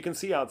 and so you can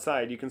see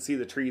outside. You can see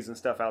the trees and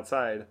stuff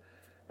outside.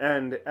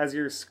 And as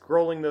you're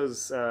scrolling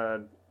those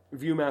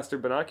Viewmaster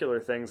binocular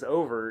things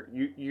over,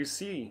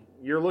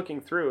 you're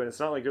looking through, and it's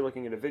not like you're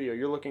looking at a video.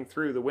 You're looking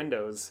through the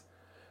windows,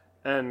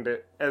 and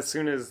as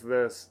soon as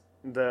the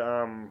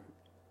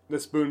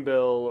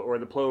spoonbill or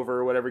the plover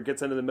or whatever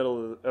gets into the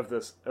middle of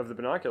the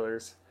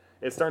binoculars,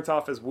 it starts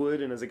off as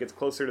wood, and as it gets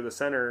closer to the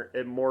center,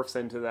 it morphs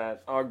into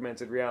that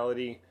augmented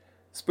reality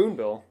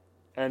spoonbill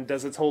and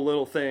does its whole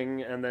little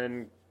thing, and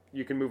then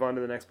you can move on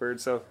to the next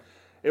bird. So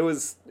it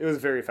was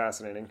very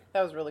fascinating.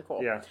 That was really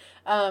cool. Yeah.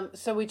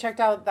 So we checked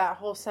out that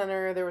whole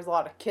center. There was a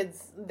lot of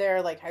kids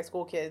there, like high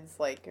school kids,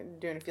 like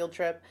doing a field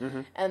trip.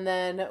 Mm-hmm. And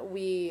then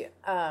we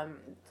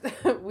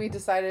we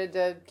decided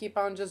to keep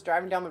on just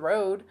driving down the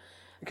road.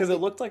 because it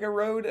looked like a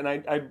road, and I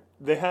think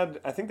they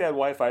had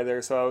Wi-Fi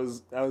there, so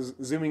I was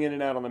zooming in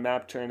and out on the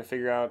map trying to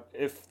figure out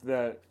if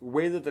the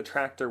way that the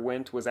tractor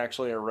went was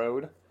actually a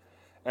road.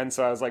 And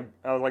so I was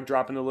like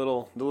dropping the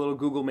little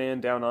Google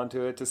man down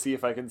onto it to see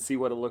if I could see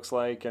what it looks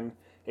like, and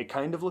it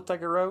kind of looked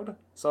like a road.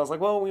 So I was like,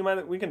 well,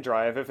 we can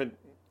drive if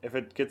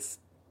it gets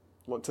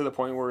to the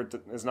point where it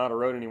is not a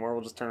road anymore,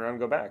 we'll just turn around and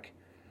go back.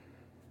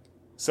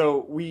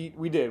 So we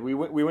did. We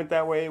went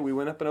that way. We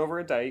went up and over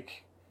a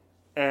dike,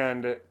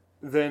 and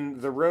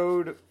then the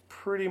road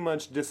pretty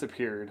much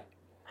disappeared.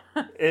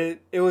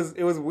 It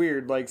was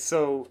weird. Like,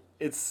 so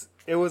it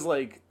was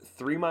like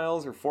 3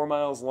 miles or 4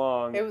 miles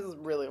long. It was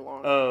really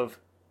long. Of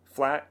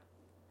flat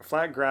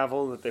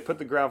gravel that they put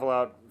the gravel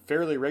out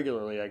fairly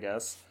regularly, I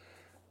guess.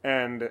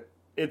 And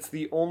it's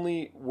the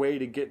only way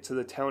to get to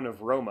the town of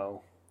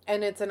Romo.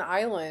 And it's an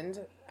island.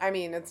 I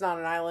mean, it's not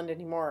an island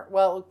anymore.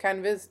 Well, it kind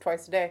of is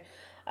twice a day.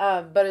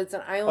 But it's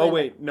an island. Oh,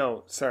 wait.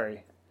 No,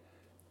 sorry.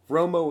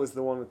 Romo was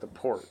the one with the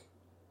port.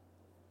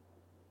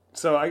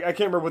 So I can't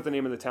remember what the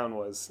name of the town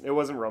was. It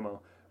wasn't Romo.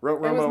 It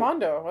was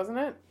Mondo, wasn't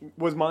it?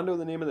 Was Mondo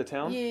the name of the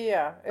town?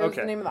 Yeah. It was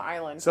the name of the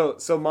island. So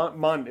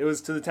it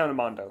was to the town of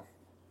Mondo.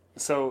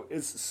 So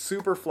it's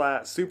super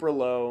flat, super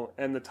low,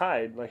 and the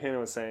tide, like Hannah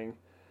was saying,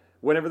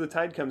 whenever the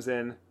tide comes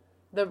in,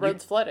 the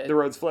road's flooded. The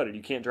road's flooded.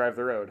 You can't drive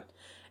the road.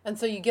 And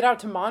so you get out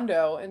to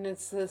Mondo, and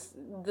it's this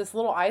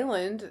little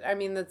island. I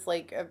mean, that's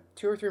like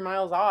 2 or 3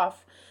 miles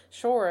off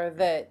shore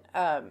that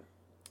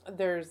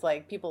there's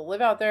like people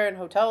live out there and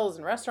hotels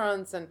and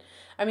restaurants. And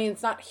I mean,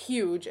 it's not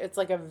huge. It's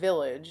like a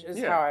village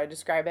is how I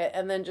describe it.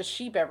 And then just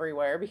sheep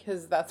everywhere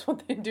because that's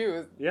what they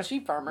do is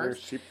sheep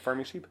farmers. They're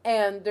farming sheep.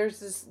 And there's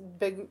this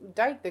big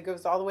dike that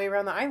goes all the way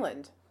around the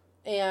island.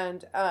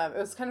 And it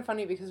was kind of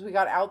funny because we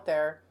got out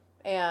there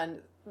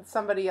and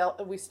somebody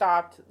else, we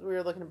stopped, we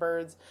were looking at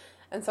birds,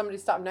 and somebody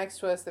stopped next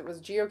to us that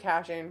was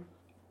geocaching,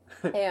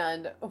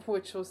 and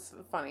which was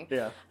funny.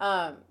 Yeah.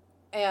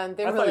 And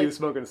they I were thought like, he was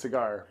smoking a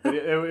cigar, but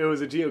it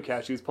was a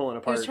geocache he was pulling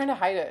apart. He was trying to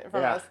hide it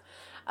from us.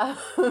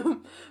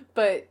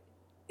 But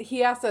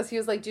he asked us, he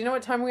was like, do you know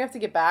what time we have to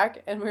get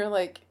back? And we were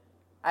like,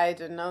 I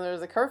didn't know there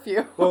was a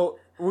curfew. Well,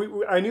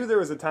 I knew there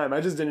was a time.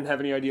 I just didn't have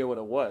any idea what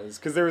it was.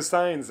 Because there was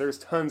signs, there's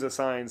tons of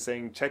signs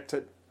saying, check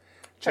the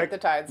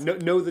tides.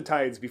 Know the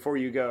tides before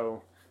you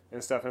go.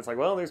 And stuff, and it's like,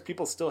 well, there's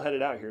people still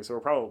headed out here, so we're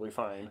probably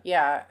fine.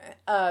 Yeah.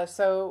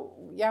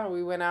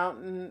 We went out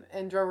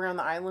and drove around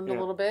the island a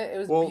little bit. It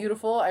was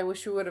beautiful. I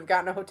wish we would have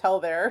gotten a hotel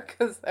there,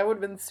 because that would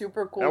have been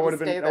super cool to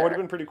stay there. That would have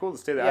been pretty cool to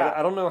stay there. Yeah.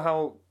 I don't know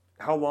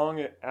how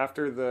long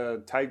after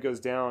the tide goes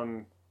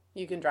down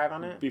you can drive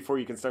on it before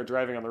you can start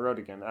driving on the road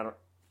again. I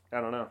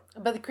don't know.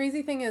 But the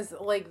crazy thing is,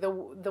 like, the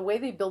way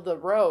they build the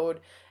road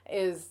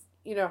is,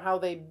 you know, how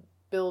they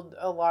build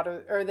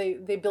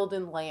they build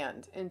in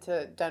land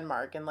into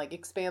Denmark and like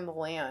expand the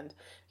land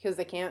because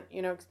they can't,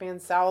 you know,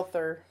 expand south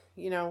or,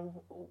 you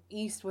know,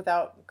 east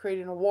without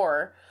creating a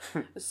war.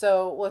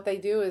 So what they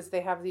do is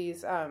they have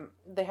these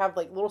they have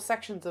like little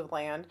sections of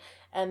land,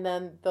 and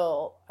then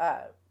they'll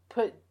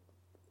put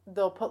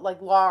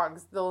like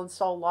logs, they'll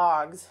install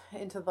logs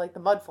into like the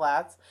mud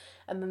flats,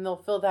 and then they'll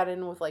fill that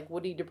in with like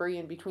woody debris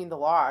in between the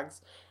logs,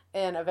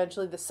 and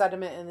eventually the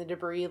sediment and the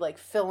debris like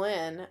fill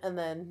in and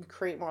then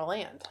create more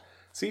land.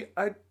 See,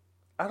 I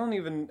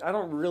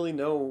don't really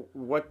know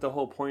what the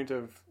whole point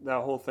of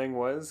that whole thing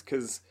was,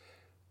 because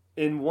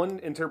in one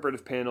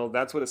interpretive panel,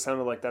 that's what it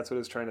sounded like, that's what it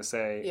was trying to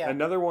say. Yeah.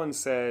 Another one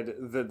said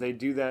that they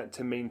do that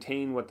to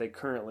maintain what they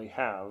currently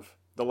have,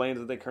 the land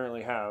that they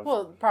currently have.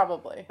 Well,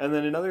 probably. And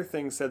then another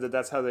thing said that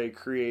that's how they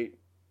create,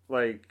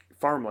 like,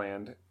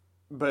 farmland.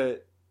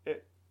 But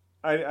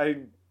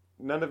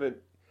none of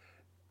it...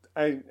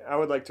 I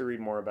would like to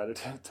read more about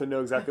it to know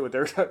exactly what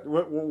they're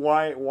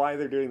why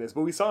they're doing this.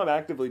 But we saw them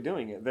actively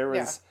doing it. There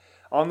was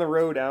on the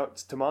road out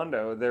to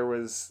Mondo. There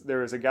was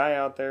a guy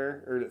out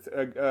there,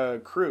 or a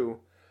crew,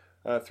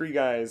 3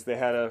 guys. They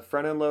had a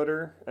front end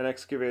loader, an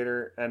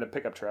excavator, and a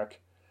pickup truck,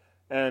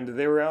 and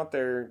they were out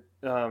there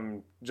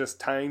just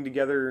tying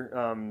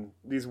together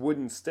these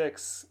wooden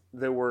sticks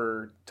that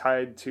were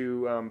tied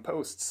to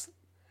posts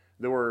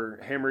that were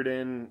hammered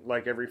in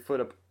like every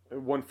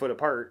 1 foot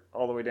apart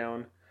all the way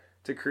down,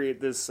 to create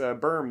this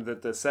berm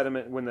that the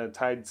sediment, when the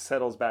tide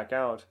settles back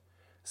out,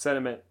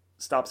 sediment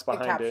stops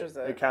behind it.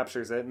 It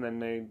captures it, and then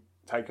the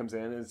tide comes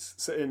in. It's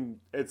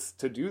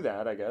to do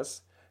that, I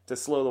guess, to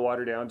slow the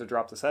water down, to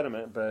drop the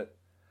sediment. But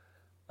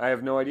I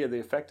have no idea the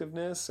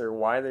effectiveness or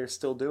why they're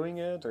still doing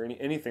it or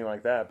anything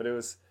like that. But it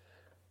was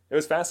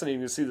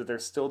fascinating to see that they're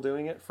still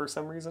doing it for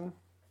some reason,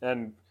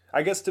 and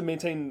I guess to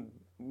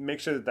make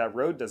sure that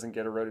road doesn't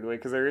get eroded away,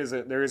 because there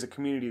is a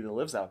community that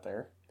lives out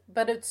there.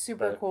 But it's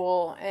super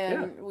cool,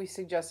 and we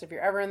suggest if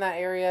you're ever in that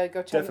area,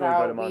 go check it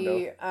out.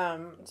 We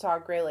saw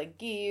gray lake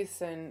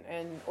geese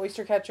and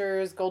oyster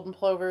catchers, golden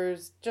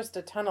plovers, just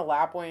a ton of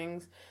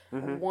lapwings,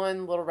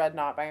 one little red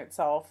knot by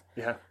itself.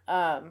 Yeah.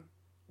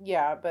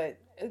 But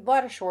a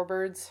lot of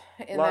shorebirds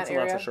in that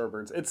area. Lots of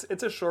shorebirds.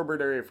 It's a shorebird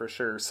area for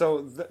sure.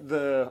 So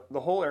the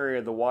whole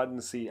area, the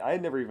Wadden Sea, I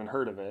had never even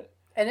heard of it.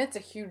 And it's a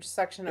huge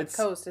section of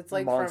coast. It's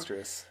like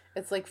monstrous.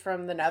 It's like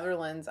from the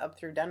Netherlands up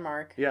through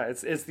Denmark. Yeah,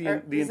 it's the Does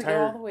it go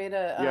entire. all the way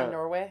to Yeah.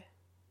 Norway?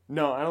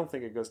 No, I don't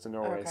think it goes to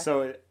Norway. Okay.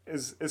 So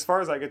as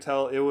far as I could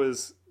tell, it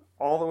was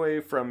all the way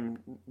from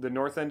the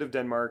north end of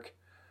Denmark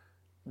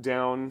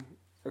down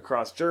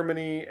across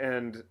Germany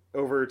and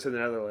over to the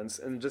Netherlands,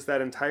 and just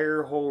that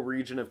entire whole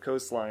region of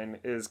coastline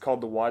is called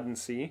the Wadden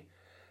Sea,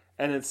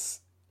 and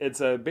it's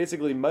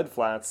basically mud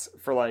flats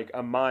for like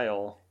a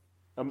mile,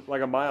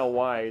 like a mile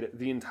wide,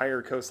 the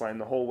entire coastline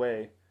the whole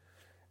way,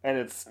 and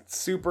it's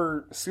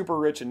super super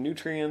rich in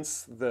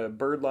nutrients. The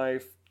bird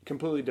life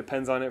completely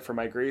depends on it for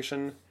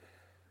migration,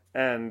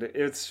 and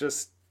it's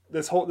just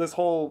this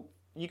whole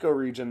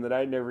ecoregion that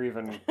I'd never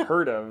even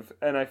heard of,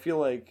 and I feel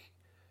like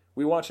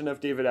we watch enough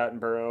David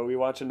Attenborough, we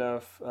watch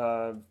enough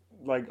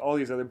like all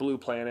these other Blue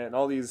Planet and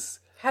all these.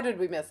 How did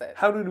we miss it?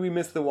 How did we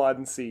miss the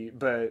Wadden Sea?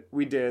 But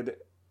we did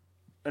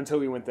until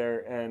we went there,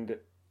 and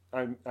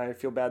I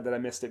feel bad that I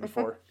missed it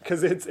before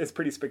because it's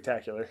pretty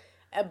spectacular.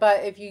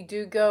 But if you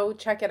do go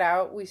check it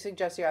out, we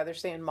suggest you either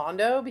stay in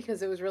Mondo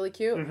because it was really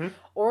cute,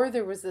 or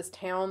there was this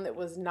town that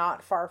was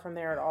not far from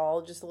there at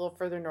all, just a little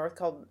further north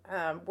called,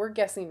 we're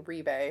guessing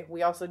Ribe.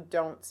 We also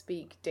don't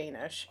speak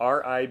Danish.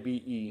 Ribe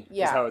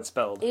is how it's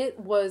spelled. It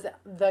was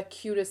the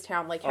cutest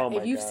town. Like,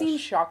 if you've seen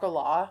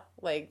Chocolat,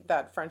 like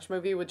that French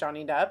movie with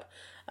Johnny Depp,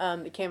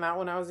 that came out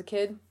when I was a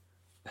kid,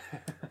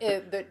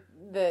 that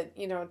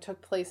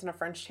took place in a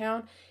French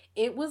town,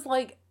 it was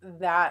like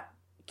that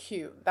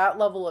cute, that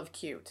level of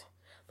cute.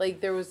 Like,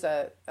 there was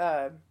a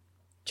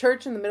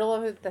church in the middle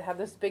of it that had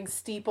this big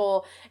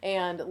steeple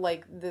and,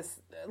 like, this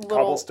little...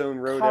 Cobblestone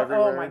road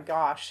everywhere. Oh, my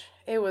gosh.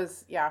 It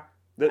was, yeah.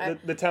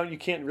 The town, you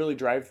can't really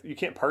drive... You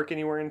can't park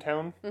anywhere in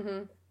town.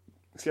 Mm-hmm.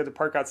 So you have to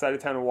park outside of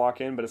town and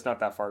walk in, but it's not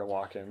that far to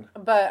walk in.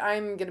 But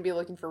I'm going to be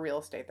looking for real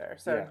estate there.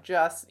 So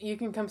you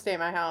can come stay at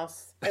my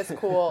house. It's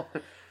cool.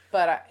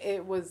 But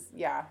it was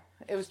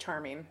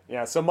charming.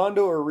 Yeah, so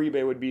Mondo or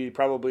Ribe would be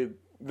probably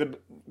the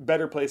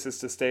better places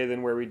to stay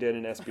than where we did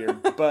in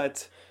Esbjerg.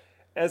 But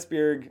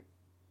Esbjerg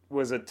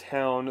was a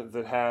town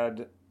that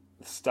had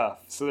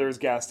stuff. So there was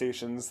gas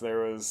stations, there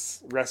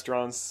was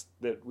restaurants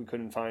that we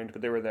couldn't find,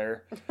 but they were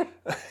there.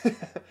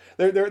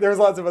 there was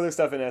lots of other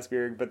stuff in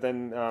Esbjerg, but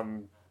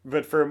then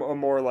but for a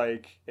more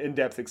like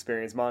in-depth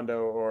experience,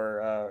 Mondo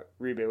or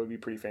Ribe would be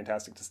pretty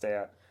fantastic to stay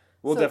at.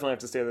 We'll definitely have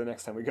to stay there the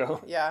next time we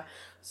go. Yeah.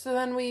 So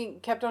then we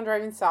kept on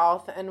driving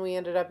south, and we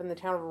ended up in the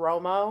town of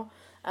Romo,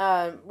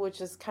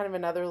 which is kind of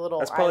another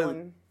little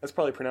island. That's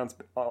probably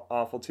pronounced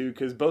awful, too,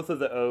 because both of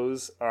the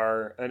O's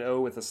are an O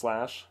with a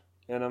slash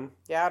in them.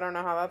 Yeah, I don't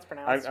know how that's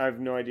pronounced. I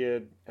have no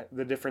idea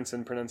the difference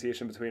in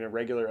pronunciation between a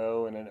regular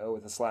O and an O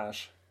with a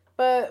slash.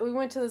 But we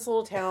went to this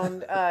little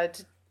town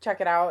to check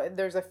it out.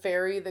 There's a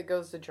ferry that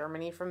goes to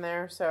Germany from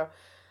there, so...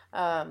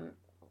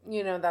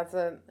 that's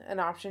an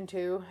option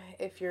too.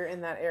 If you're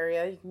in that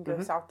area, you can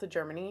go south to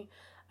Germany.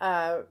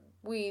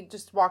 We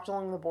just walked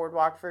along the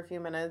boardwalk for a few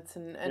minutes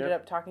and ended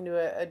up talking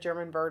to a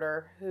German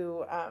birder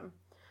who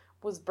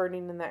was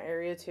birding in that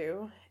area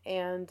too.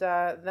 And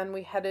then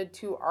we headed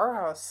to our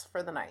house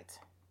for the night.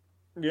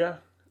 Yeah,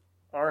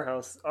 our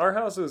house. Our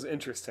house was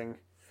interesting.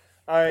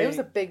 It was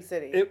a big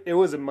city. It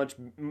was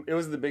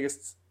the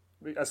biggest,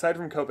 aside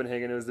from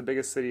Copenhagen, it was the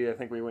biggest city I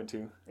think we went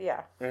to.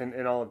 Yeah.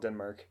 In all of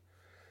Denmark.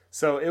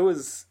 So it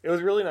was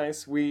really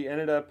nice. We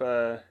ended up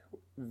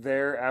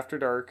there after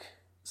dark.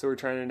 So we're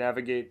trying to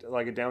navigate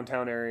like a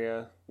downtown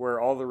area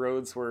where all the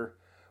roads were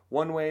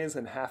one-ways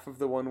and half of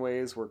the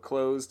one-ways were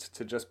closed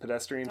to just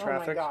pedestrian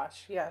traffic. Oh my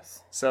gosh,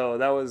 yes. So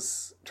that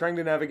was trying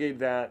to navigate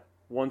that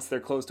once they're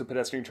closed to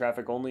pedestrian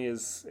traffic only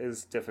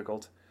is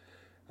difficult.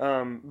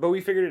 But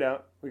we figured it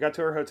out. We got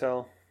to our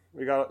hotel.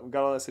 We got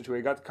all that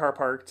situated. Got the car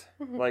parked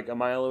like a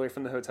mile away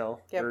from the hotel.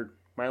 Yep. Or a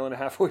mile and a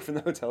half away from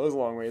the hotel. It was a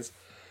long ways.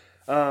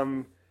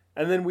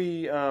 And then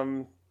we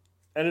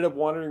ended up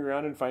wandering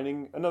around and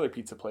finding another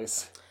pizza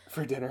place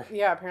for dinner.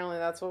 Yeah, apparently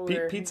that's what we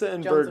were Pizza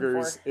and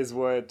burgers is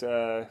what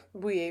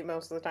we ate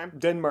most of the time.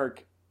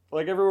 Denmark,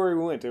 like everywhere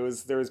we went, there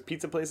was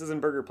pizza places and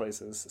burger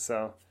places.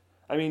 So,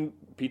 I mean,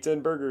 pizza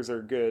and burgers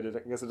are good.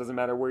 I guess it doesn't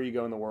matter where you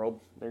go in the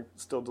world; they're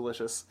still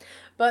delicious.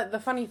 But the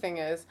funny thing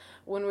is,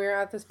 when we were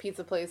at this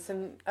pizza place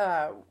and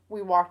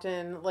we walked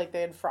in, like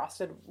they had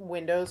frosted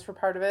windows for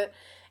part of it.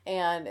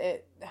 And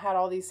it had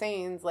all these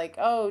sayings like,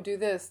 oh, do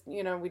this,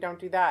 we don't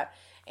do that.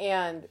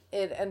 And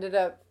it ended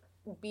up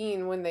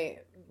being when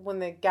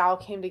the gal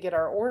came to get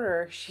our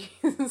order, she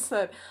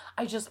said,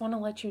 I just want to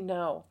let you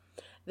know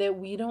that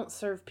we don't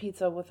serve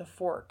pizza with a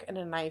fork and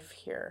a knife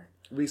here.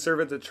 We serve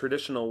it the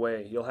traditional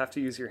way. You'll have to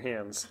use your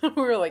hands. We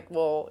were like,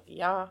 well,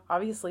 yeah,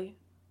 obviously.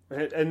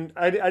 And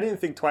I didn't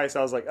think twice.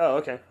 I was like, oh,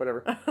 okay,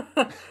 whatever.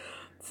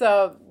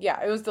 So,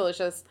 yeah, it was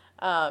delicious.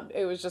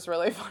 It was just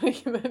really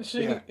funny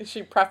that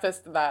she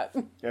prefaced that.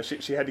 Yeah,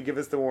 she had to give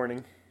us the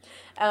warning.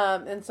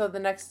 And so the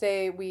next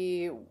day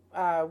we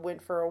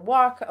went for a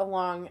walk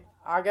along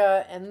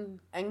Aga and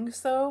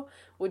Engso,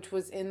 which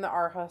was in the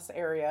Aarhus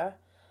area.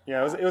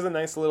 Yeah, it was a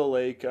nice little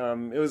lake.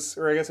 It was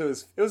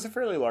a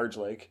fairly large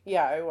lake.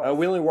 Yeah, it was.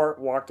 We only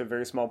walked a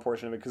very small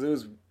portion of it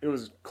because it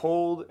was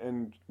cold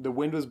and the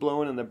wind was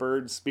blowing and the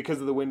birds, because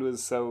of the wind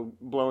was so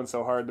blowing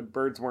so hard, the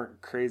birds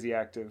weren't crazy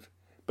active.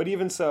 But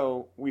even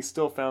so, we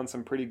still found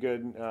some pretty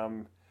good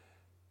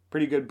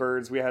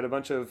birds. We had a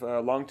bunch of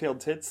long-tailed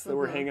tits that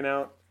were hanging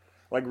out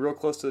like real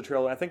close to the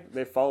trail. I think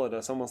they followed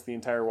us almost the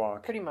entire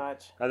walk. Pretty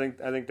much. I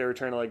think they were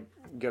trying to like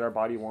get our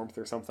body warmth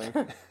or something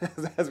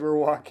as we were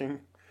walking.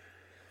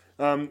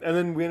 And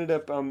then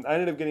I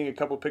ended up getting a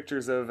couple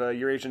pictures of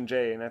Eurasian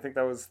jay, and I think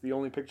that was the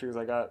only pictures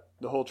I got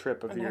the whole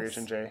trip of the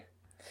Eurasian jay.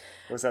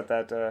 Was at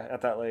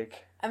that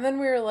lake. And then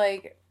we were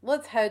like,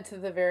 let's head to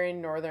the very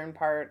northern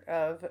part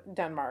of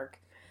Denmark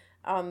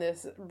on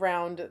this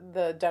round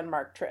the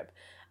Denmark trip.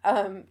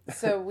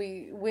 So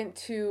we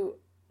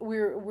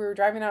were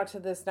driving out to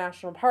this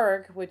national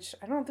park, which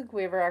I don't think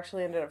we ever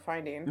actually ended up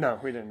finding. No,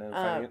 we didn't end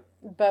up finding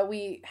it. But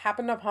we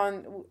happened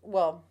upon,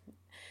 well,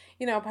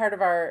 part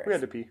of our... We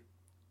had to pee.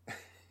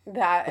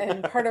 That,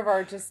 and part of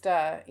our just,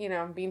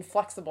 being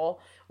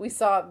flexible, we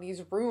saw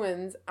these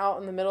ruins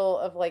out in the middle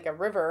of, like, a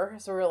river.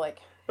 So we were like...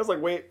 It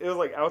was,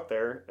 like, out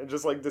there, and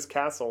just, like, this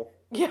castle.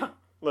 Yeah.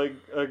 Like,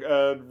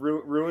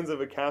 ruins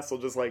of a castle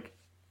just, like,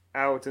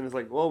 out, and it's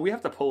like, well, we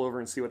have to pull over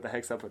and see what the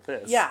heck's up with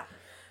this. Yeah.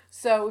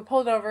 So we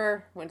pulled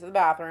over, went to the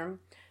bathroom.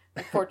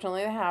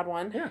 Fortunately, they had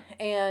one. Yeah.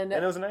 And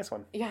it was a nice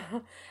one. Yeah.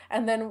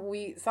 And then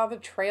we saw the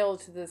trail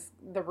to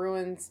the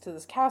ruins to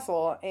this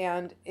castle,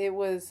 and it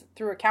was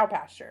through a cow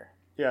pasture.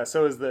 Yeah,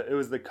 so it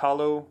was the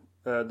Kalo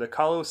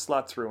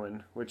Slots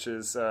ruin, which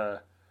is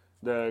the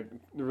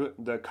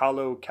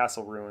Kalo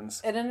Castle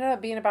ruins. It ended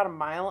up being about a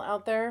mile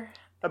out there.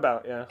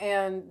 About, yeah.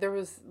 And there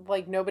was,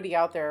 like, nobody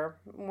out there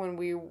when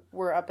we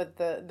were up at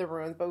the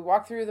ruins. But we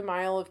walked through the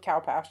mile of cow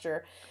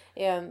pasture.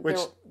 And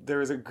there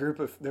was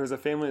a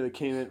family that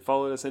came and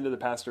followed us into the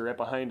pasture right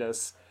behind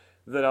us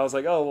that I was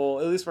like, oh, well,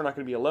 at least we're not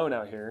going to be alone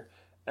out here.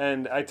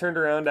 And I turned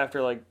around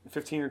after, like,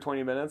 15 or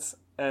 20 minutes,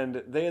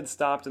 and they had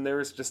stopped, and they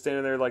were just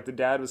standing there, like, the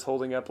dad was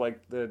holding up,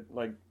 like, the,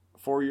 like,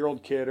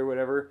 4-year-old kid or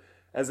whatever,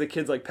 as the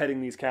kid's, like, petting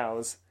these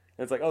cows.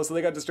 And it's like, oh, so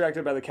they got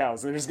distracted by the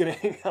cows, and they're just going to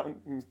hang out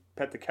and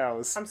pet the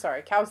cows. I'm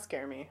sorry, cows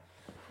scare me.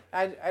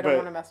 I don't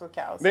want to mess with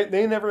cows.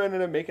 They never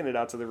ended up making it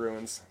out to the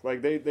ruins.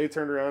 Like, they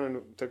turned around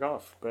and took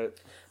off, but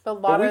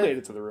we made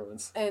it to the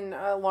ruins. And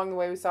along the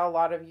way, we saw a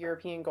lot of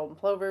European golden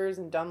plovers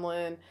and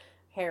dunlin,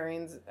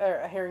 herring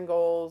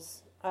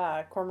gulls,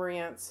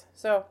 cormorants.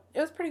 So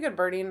it was pretty good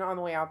birding on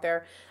the way out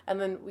there.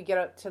 And then we get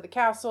up to the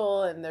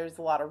castle, and there's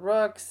a lot of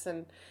rooks,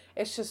 and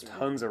it's just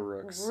tons of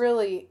rooks.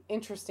 Really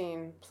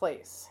interesting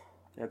place.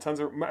 Yeah,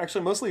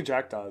 actually mostly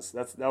jackdaws.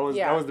 That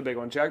was the big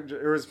one.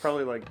 There was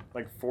probably like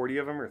 40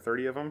 of them or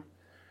 30 of them.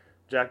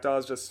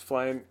 Jackdaws just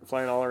flying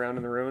all around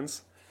in the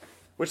ruins.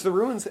 Which the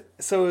ruins,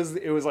 so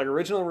it was like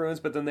original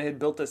ruins, but then they had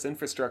built this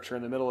infrastructure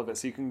in the middle of it,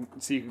 so you can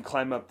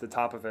climb up the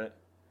top of it.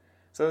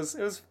 So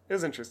it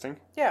was interesting.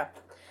 Yeah.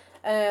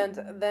 And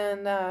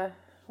then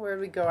where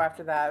did we go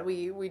after that?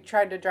 We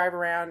tried to drive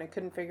around and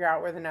couldn't figure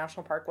out where the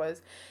national park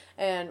was,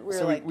 and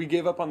we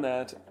gave up on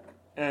that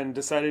and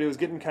decided it was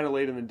getting kind of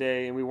late in the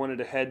day, and we wanted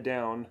to head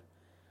down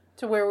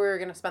to where we were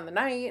going to spend the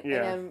night.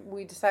 Yeah. And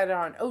we decided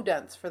on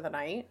Odense for the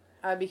night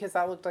because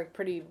that looked like a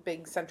pretty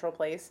big central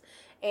place.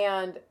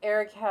 And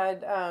Eric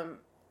had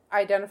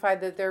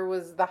identified that there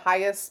was the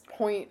highest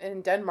point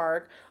in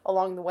Denmark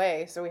along the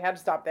way, so we had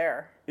to stop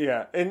there.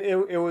 Yeah, and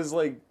it was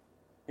like.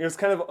 It was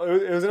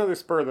another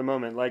spur of the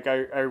moment. Like,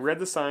 I read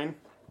the sign,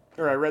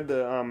 or I read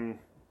the,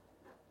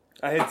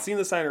 I had seen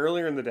the sign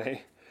earlier in the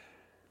day.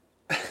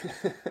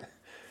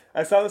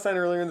 I saw the sign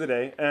earlier in the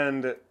day,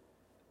 and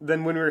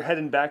then when we were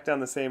heading back down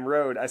the same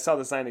road, I saw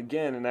the sign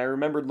again, and I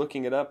remembered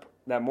looking it up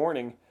that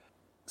morning.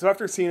 So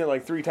after seeing it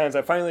like 3 times,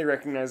 I finally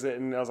recognized it,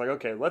 and I was like,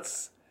 okay,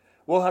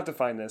 we'll have to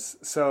find this.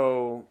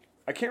 So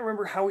I can't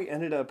remember how we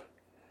ended up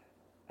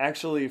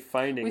actually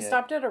finding it. We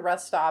stopped at a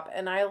rest stop,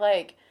 and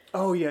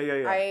Oh,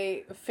 yeah.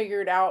 I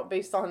figured out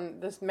based on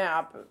this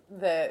map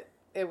that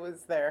it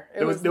was there.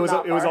 It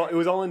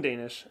was all in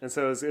Danish, and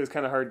so it was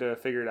kind of hard to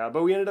figure it out.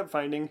 But we ended up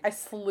finding. I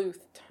sleuthed.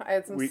 I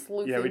had some sleuthing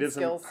skills. Yeah, we did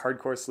some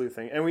hardcore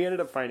sleuthing, and we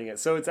ended up finding it.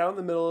 So it's out in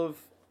the middle of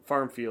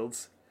farm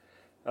fields.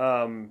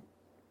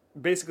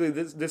 Basically,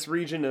 this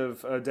region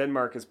of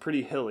Denmark is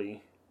pretty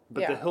hilly,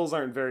 but the hills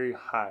aren't very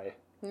high.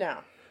 No.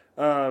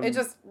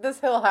 This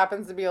hill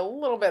happens to be a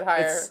little bit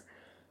higher.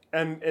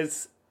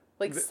 It's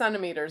like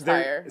centimeters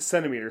higher.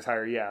 Centimeters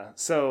higher, yeah.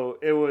 So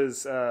it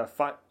was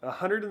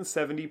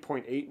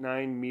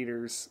 170.89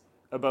 meters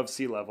above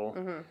sea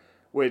level,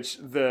 which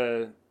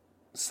the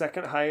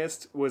second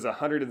highest was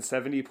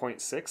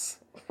 170.6.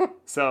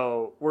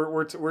 So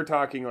we're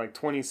talking like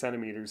 20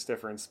 centimeters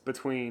difference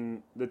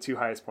between the two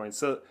highest points.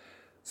 So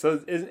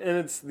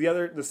it's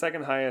the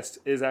second highest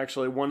is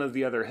actually one of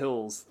the other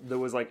hills that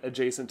was like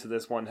adjacent to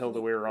this one hill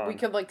that we were on. We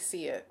could like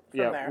see it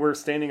from there. We're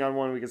standing on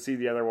one, we could see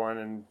the other one,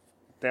 and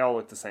they all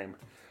look the same.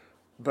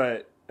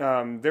 But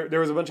there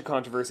was a bunch of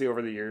controversy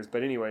over the years.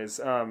 But anyways,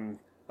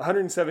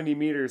 170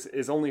 meters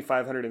is only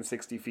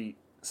 560 feet.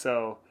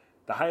 So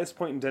The highest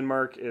point in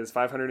Denmark is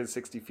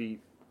 560 feet.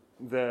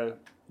 The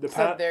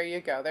So there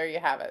you go. There you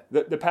have it.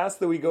 the pass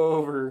that we go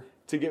over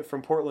to get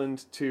from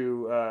Portland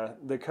to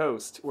the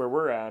coast where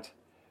we're at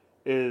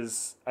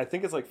is, I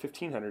think it's like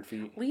 1,500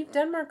 feet. Leave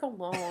Denmark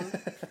alone.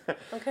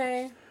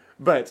 Okay.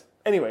 But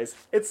anyways,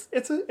 it's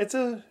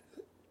a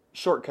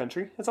short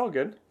country. It's all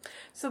good.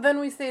 So then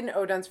we stayed in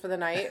Odense for the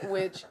night,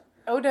 which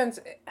Odense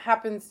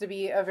happens to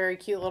be a very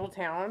cute little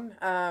town.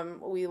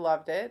 We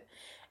loved it.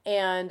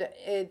 And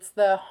it's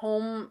the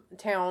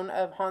hometown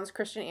of Hans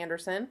Christian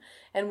Andersen.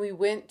 And we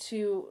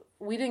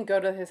didn't go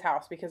to his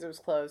house because it was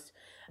closed.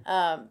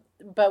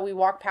 But we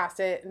walked past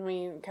it and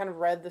we kind of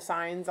read the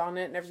signs on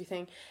it and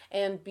everything.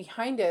 And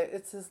behind it,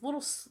 it's this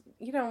little,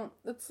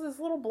 it's this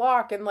little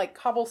block and like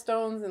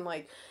cobblestones and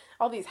like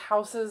all these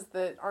houses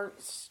that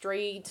aren't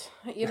straight,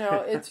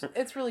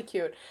 it's really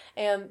cute.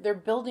 And they're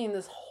building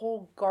this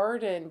whole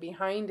garden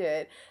behind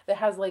it that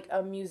has like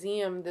a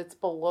museum that's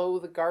below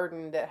the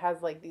garden that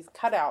has like these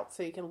cutouts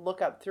so you can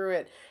look up through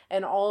it,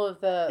 and all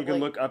of the you can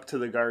look up to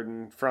the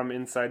garden from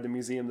inside the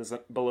museum that's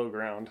below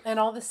ground. And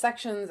all the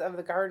sections of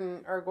the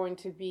garden are going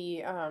to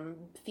be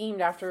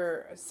themed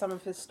after some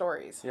of his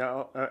stories.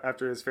 Yeah,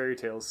 after his fairy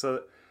tales.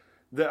 So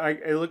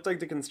it looked like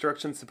the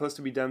construction's supposed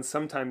to be done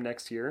sometime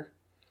next year.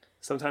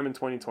 Sometime in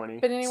 2020.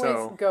 But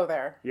anyways, go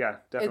there. Yeah,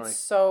 definitely. It's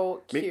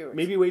so cute.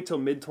 Maybe wait till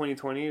mid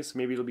 2020, so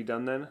maybe it'll be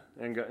done then,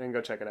 and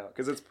go check it out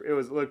because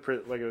it looked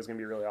like it was gonna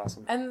be really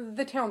awesome. And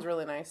the town's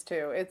really nice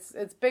too. It's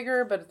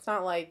bigger, but it's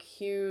not like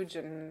huge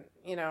and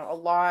a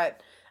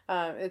lot.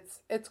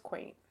 It's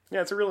quaint.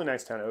 Yeah, it's a really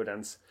nice town,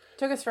 Odense.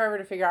 Took us forever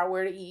to figure out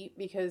where to eat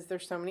because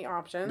there's so many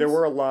options. There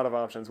were a lot of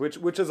options,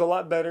 which is a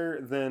lot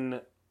better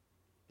than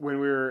when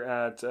we were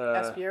at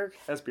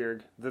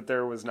Esbjerg, that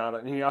there was not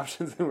any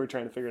options and we were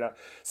trying to figure it out.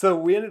 So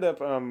we ended up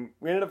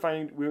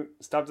finding, we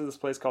stopped at this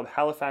place called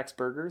Halifax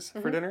Burgers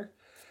for dinner.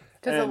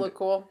 Because it looked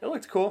cool. It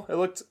looked cool. It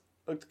looked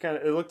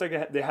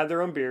like they had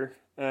their own beer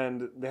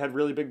and they had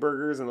really big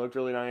burgers and it looked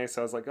really nice.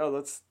 So I was like, oh,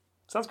 that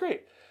sounds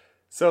great.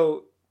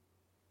 So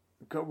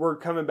we're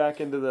coming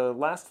back into the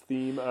last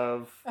theme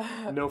of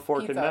no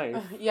fork and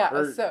knife.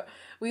 Yeah. So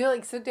we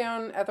sit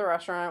down at the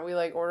restaurant, we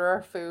order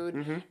our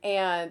food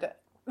and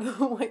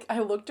I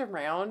looked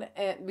around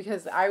and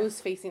because I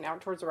was facing out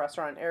towards the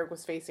restaurant, Eric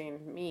was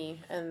facing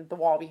me and the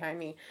wall behind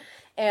me.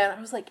 And I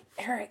was like,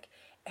 Eric,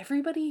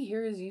 everybody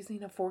here is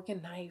using a fork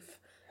and knife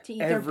to eat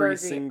their burger. Every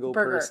single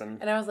person.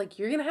 And I was like,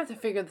 you're going to have to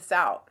figure this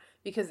out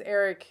because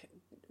Eric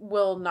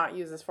will not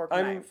use this fork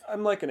and knife.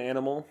 I'm like an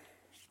animal.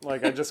 I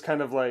just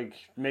kind of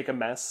make a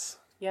mess.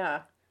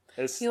 Yeah.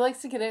 He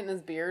likes to get it in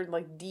his beard,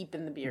 deep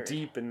in the beard.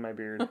 Deep in my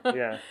beard,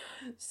 yeah.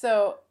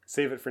 So.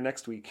 Save it for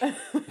next week.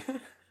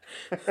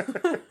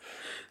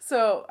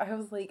 So I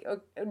was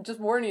just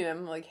warning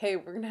him, hey,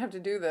 we're going to have to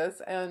do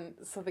this. And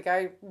so the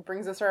guy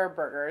brings us our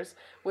burgers,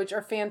 which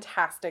are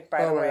fantastic,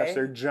 by the way. Oh my gosh,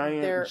 they're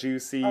giant,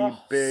 juicy,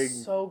 big.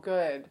 So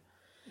good.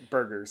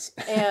 Burgers.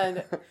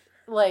 And,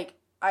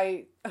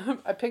 I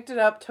picked it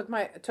up,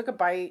 took a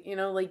bite,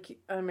 like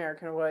an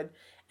American would.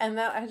 And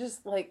that I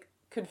just,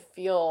 could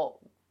feel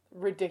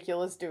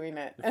ridiculous doing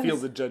it. Feel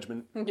the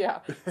judgment. Yeah.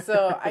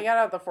 So I got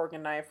out the fork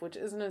and knife, which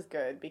isn't as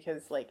good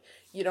because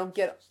you don't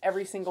get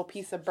every single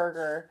piece of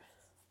burger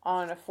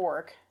on a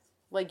fork.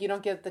 You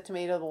don't get the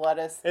tomato, the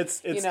lettuce. It's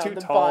too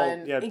tall.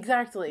 Bun. Yeah,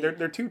 exactly.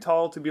 They're too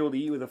tall to be able to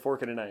eat with a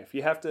fork and a knife.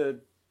 You have to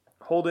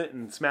hold it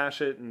and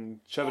smash it and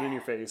shove it in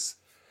your face.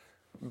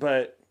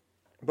 But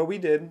we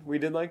did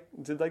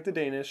the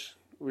Danish.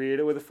 We ate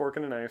it with a fork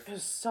and a knife. It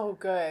was so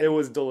good. It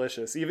was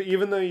delicious.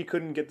 Even though you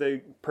couldn't get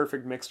the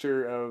perfect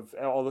mixture of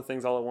all the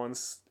things all at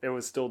once, it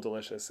was still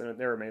delicious, and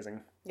they were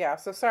amazing. Yeah,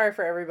 so sorry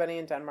for everybody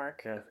in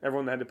Denmark. Yeah,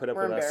 everyone had to put up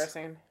with us. We're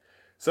embarrassing.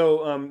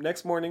 So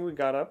next morning we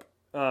got up,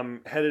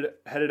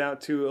 headed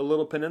out to a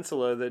little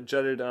peninsula that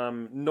jutted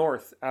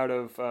north out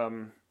of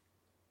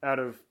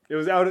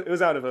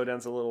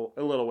Odense a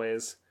little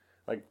ways.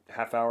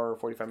 Half hour or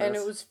 45 minutes.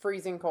 And it was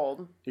freezing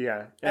cold.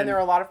 Yeah. And there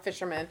were a lot of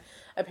fishermen.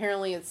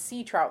 Apparently it's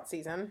sea trout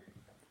season.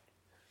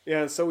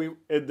 Yeah, so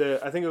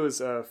I think it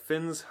was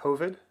Finn's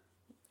Hoved.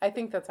 I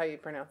think that's how you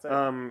pronounce it.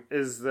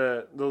 Is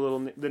the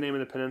name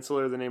of the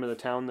peninsula or the name of the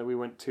town that we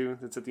went to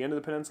that's at the end of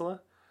the peninsula.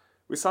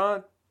 We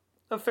saw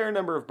a fair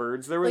number of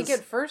birds. There was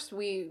at first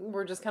we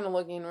were just kind of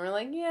looking and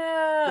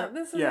we're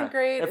this isn't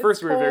great. At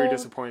first we were very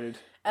disappointed.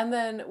 And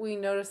then we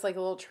noticed a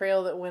little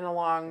trail that went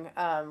along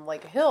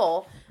a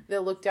hill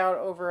that looked out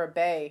over a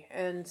bay.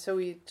 And so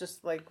we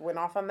just went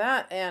off on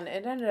that and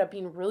it ended up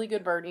being really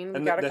good birding. We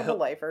got a couple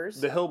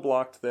lifers. The hill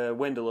blocked the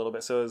wind a little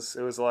bit, so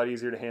it was a lot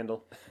easier to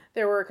handle.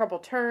 There were a couple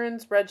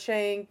terns,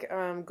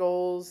 redshank,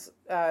 gulls,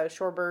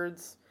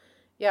 shorebirds.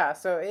 Yeah,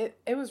 so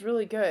it was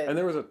really good. And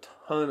there was a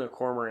ton of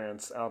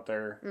cormorants out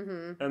there.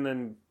 Mm-hmm. And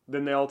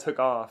then they all took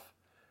off.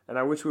 And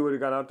I wish we would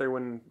have got out there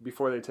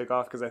before they took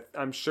off because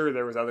I'm sure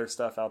there was other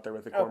stuff out there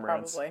with the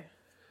cormorants. Oh,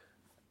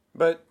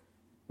 probably.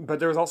 But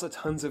there was also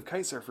tons of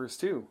kite surfers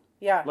too.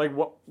 Yeah.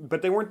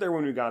 But they weren't there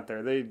when we got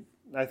there.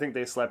 I think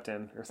they slept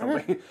in or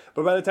something.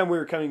 But by the time we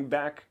were coming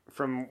back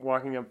from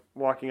walking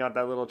out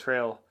that little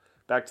trail,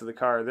 back to the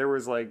car, there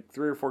was like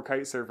 3 or 4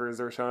 kite surfers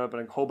that were showing up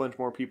and a whole bunch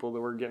more people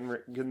that were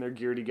getting their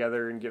gear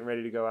together and getting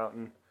ready to go out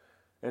and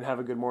have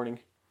a good morning.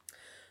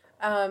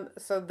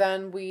 So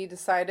then we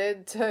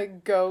decided to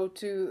go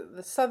to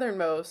the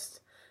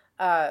southernmost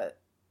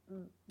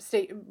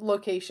state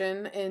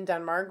location in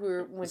Denmark.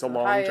 Went It's to a the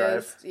long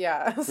highest, drive.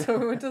 Yeah, so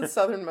we went to the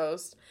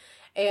southernmost,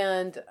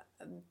 and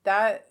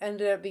that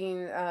ended up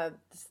being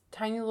this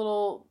tiny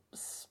little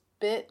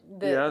spit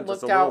that Just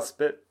looked a little out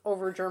spit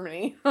over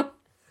Germany.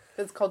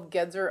 It's called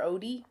Gedser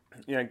Oddi.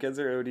 Yeah,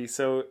 Gedser Oddi.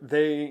 So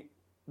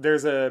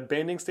there's a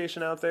banding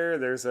station out there.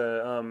 There's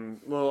a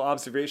little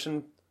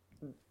observation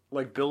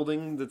like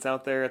building that's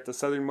out there at the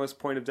southernmost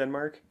point of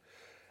Denmark.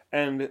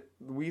 And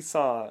we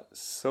saw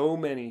so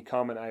many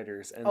common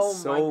eiders and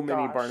so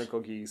many barnacle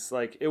geese.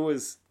 Like, it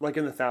was like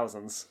in the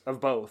thousands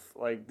of both.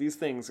 Like, these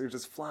things are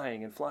just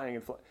flying and flying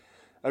and flying.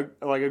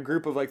 Like a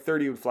group of like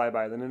 30 would fly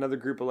by, then another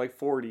group of like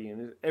 40,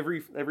 and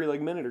every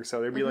like minute or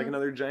so there'd be like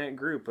another giant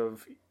group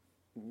of,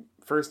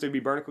 first it'd be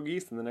barnacle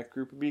geese and the next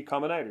group would be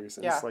common eiders.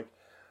 And it's like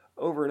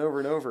over and over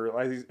and over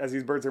as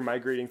these birds are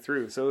migrating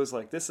through. So it was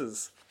like, this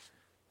is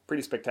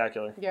pretty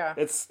spectacular. Yeah.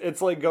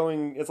 It's like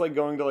going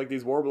to like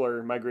these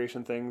warbler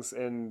migration things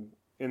in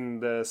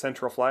the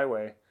Central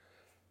Flyway,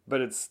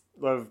 but it's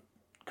of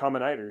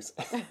common eiders.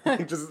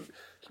 Just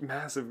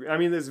massive. I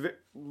mean, there's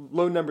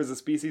low numbers of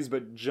species,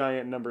 but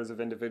giant numbers of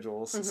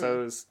individuals.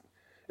 So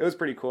it was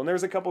pretty cool. And there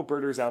was a couple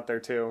birders out there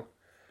too,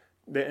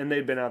 and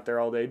they'd been out there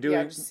all day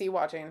doing just sea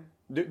watching,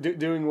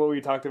 doing what we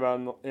talked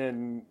about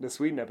in the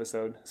Sweden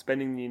episode,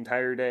 spending the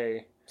entire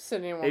day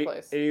sitting in one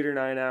place, 8 or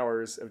 9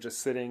 hours of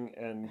just sitting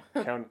and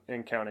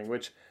counting,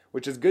 which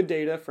is good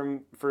data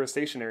for a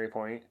stationary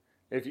point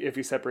if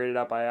you separate it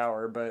out by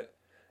hour, but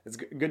it's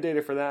good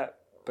data for that.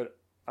 But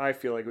I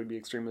feel like it would be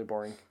extremely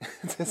boring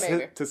to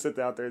sit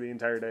out there the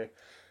entire day.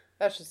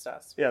 That's just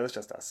us. Yeah, that's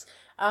just us.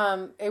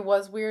 It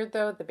was weird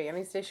though at the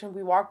banding station.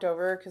 We walked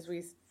over because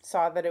we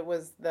saw that it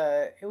was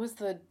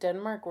the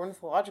Denmark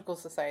Ornithological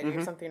Society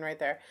or something right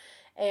there.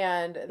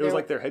 And it was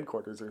like their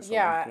headquarters or something.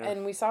 Yeah,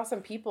 and we saw some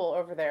people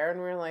over there,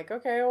 and we were like,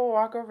 okay, we'll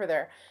walk over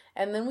there.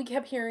 And then we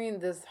kept hearing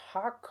this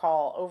hawk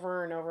call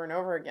over and over and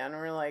over again. And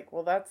we were like,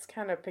 well, that's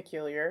kind of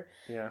peculiar.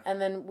 Yeah.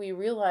 And then we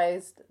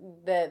realized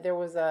that there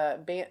was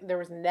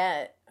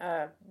net,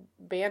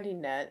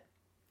 banding net.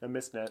 A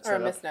mist net. Or a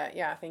mist net,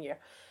 yeah, thank you.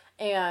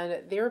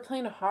 And they were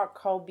playing a hawk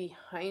call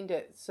behind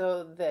it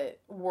so that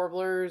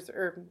warblers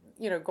or,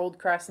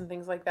 goldcrests and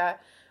things like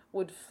that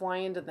would fly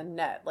into the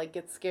net, like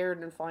get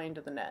scared and fly into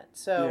the net.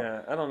 So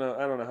yeah, I don't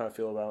know how I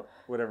feel about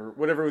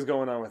whatever was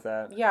going on with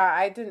that.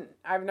 Yeah,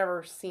 I've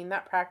never seen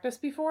that practice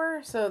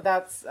before, so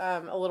that's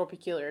a little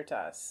peculiar to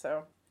us.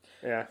 So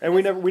yeah, and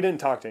we didn't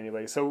talk to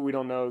anybody, so we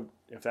don't know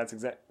if that's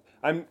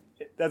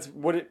that's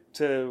what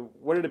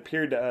it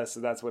appeared to us.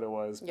 So that's what it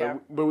was. Yeah.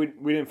 But we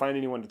didn't find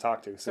anyone to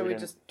talk to, so we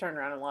just turned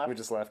around and left. We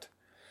just left.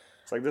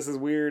 It's like, this is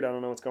weird. I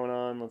don't know what's going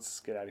on. Let's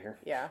get out of here.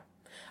 Yeah.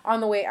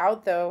 On the way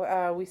out,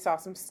 though, we saw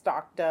some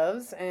stock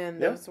doves, and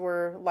those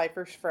were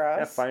lifers for us.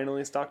 Yeah,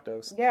 finally stock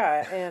doves.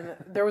 Yeah, and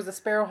there was a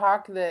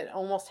sparrowhawk that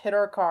almost hit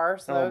our car.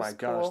 So that was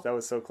gosh, cool. that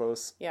was so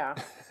close. Yeah,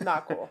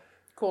 not cool.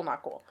 Cool,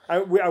 not cool.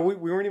 We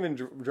weren't even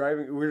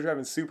driving. We were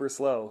driving super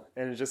slow,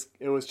 and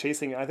it was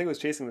chasing. I think it was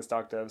chasing the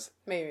stock doves.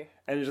 Maybe.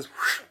 And it just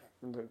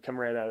come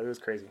right at it. It was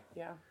crazy.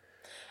 Yeah.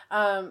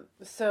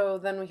 So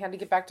then we had to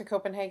get back to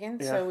Copenhagen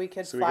so we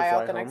could fly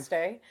out the next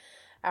day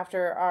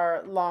after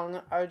our long,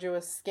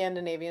 arduous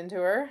Scandinavian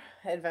tour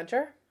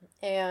adventure,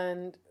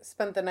 and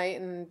spent the night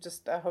in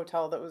just a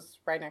hotel that was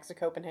right next to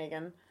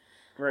Copenhagen.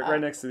 Right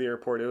next to the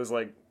airport. It was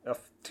like a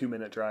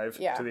 2-minute drive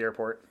to the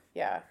airport.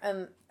 Yeah,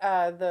 and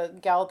the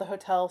gal at the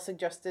hotel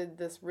suggested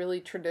this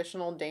really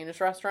traditional Danish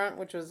restaurant,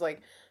 which was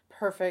like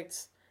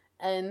perfect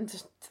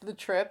end to the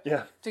trip.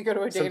 Yeah, to go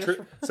to a Danish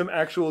some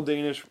actual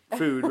Danish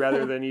food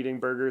rather than eating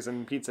burgers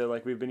and pizza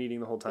like we've been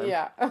eating the whole time.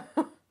 Yeah.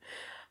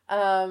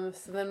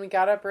 So then we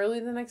got up early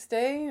the next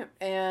day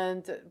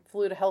and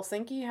flew to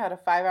Helsinki, had a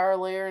 5-hour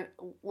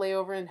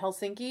layover in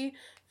Helsinki,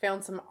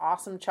 found some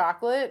awesome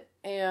chocolate,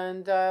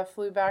 and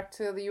flew back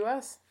to the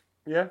U.S.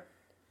 Yeah.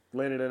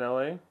 Landed in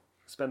LA,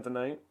 spent the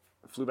night,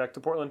 flew back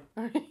to Portland.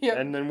 Yep.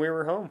 And then we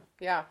were home.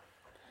 Yeah.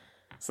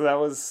 So that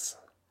was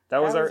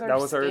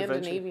our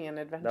Scandinavian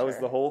adventure. That was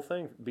the whole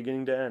thing,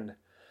 beginning to end.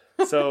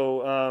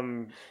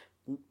 So,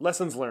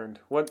 lessons learned.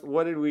 What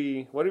did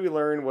we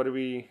learn? What did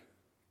we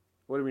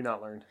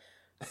not learn?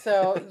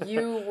 So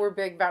you were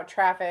big about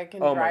traffic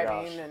and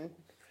driving, and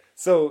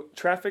so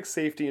traffic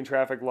safety and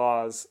traffic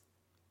laws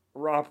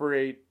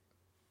operate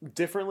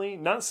differently,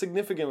 not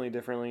significantly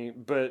differently,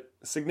 but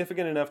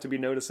significant enough to be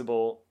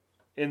noticeable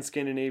in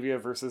Scandinavia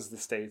versus the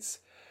States.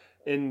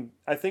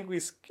 I think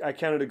I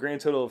counted a grand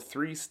total of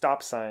 3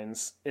 stop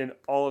signs in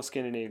all of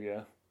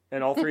Scandinavia,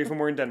 and all 3 of them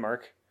were in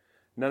Denmark.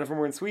 None of them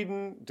were in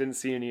Sweden. Didn't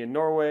see any in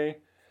Norway.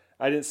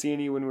 I didn't see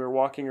any when we were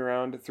walking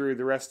around through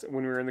the rest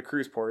when we were in the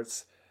cruise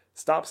ports.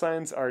 Stop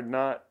signs are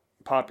not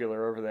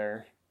popular over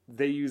there.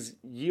 They use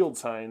yield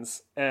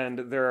signs,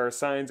 and there are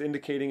signs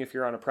indicating if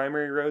you're on a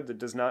primary road that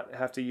does not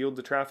have to yield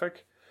to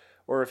traffic,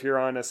 or if you're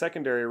on a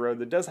secondary road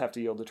that does have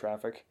to yield to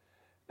traffic.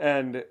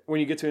 And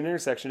when you get to an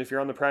intersection, if you're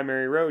on the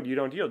primary road, you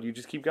don't yield. You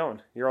just keep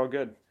going. You're all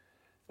good.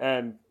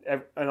 And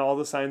all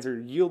the signs are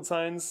yield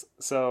signs,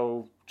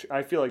 so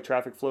I feel like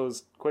traffic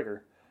flows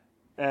quicker.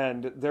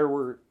 And there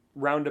were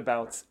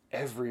roundabouts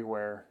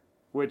everywhere,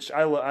 which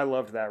I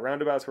loved that.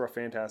 Roundabouts were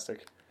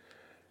fantastic.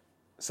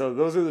 So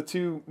those are the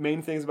two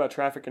main things about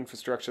traffic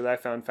infrastructure that I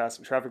found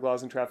fast: traffic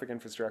laws and traffic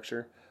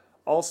infrastructure.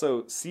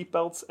 Also,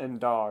 seatbelts and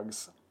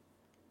dogs.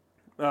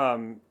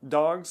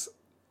 Dogs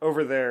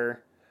over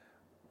there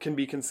can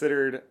be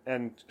considered,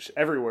 and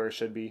everywhere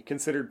should be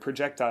considered,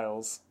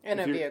 projectiles in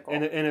a vehicle.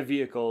 In a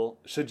vehicle,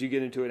 should you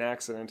get into an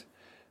accident.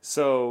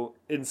 So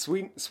in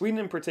Sweden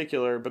in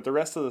particular, but the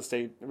rest of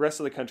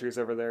the countries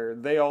over there,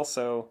 they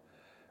also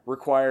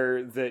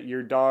require that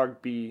your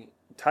dog be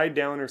tied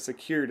down or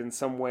secured in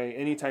some way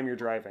anytime you're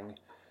driving.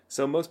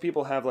 So most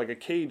people have like a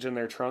cage in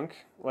their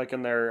trunk, like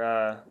in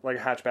their like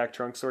a hatchback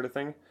trunk sort of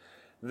thing.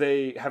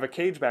 They have a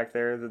cage back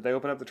there that they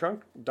open up the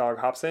trunk, dog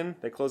hops in,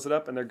 they close it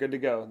up, and they're good to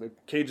go. The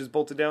cage is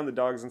bolted down, the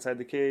dog's inside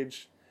the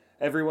cage.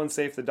 Everyone's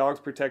safe, the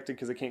dog's protected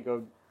because it can't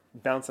go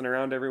bouncing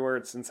around everywhere,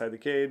 it's inside the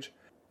cage.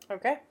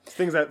 Okay.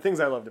 Things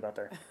I loved about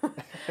there.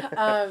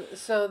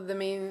 So the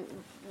main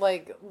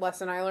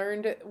lesson I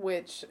learned,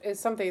 which is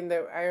something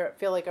that I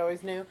feel like I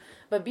always knew,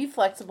 but be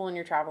flexible when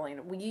you're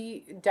traveling.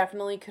 We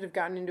definitely could have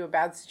gotten into a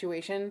bad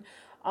situation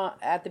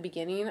at the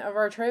beginning of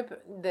our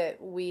trip that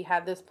we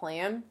had this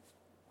plan.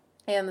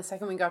 And the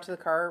second we got to the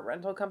car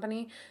rental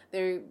company,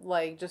 they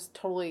just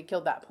totally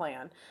killed that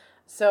plan.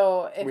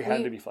 So if we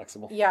had to be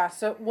flexible. Yeah.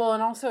 So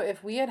and also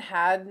if we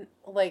had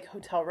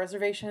hotel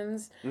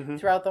reservations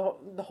throughout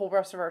the whole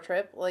rest of our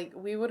trip,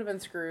 we would have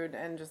been screwed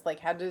and just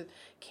had to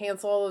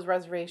cancel all those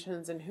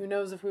reservations, and who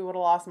knows if we would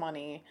have lost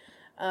money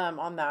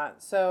on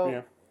that.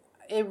 So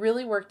it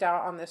really worked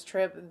out on this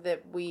trip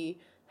that we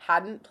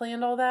hadn't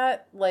planned all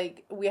that.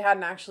 We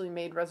hadn't actually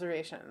made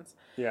reservations.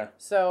 Yeah.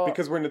 So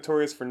because we're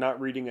notorious for not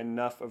reading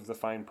enough of the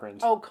fine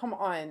print. Oh, come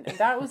on.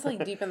 That was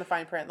deep in the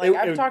fine print.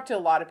 I've talked to a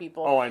lot of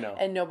people. Oh, I know.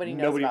 And nobody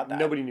knows about that.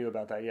 Nobody knew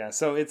about that. Yeah.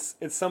 So it's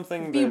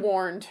something Be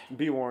warned.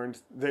 Be warned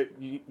that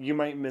you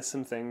might miss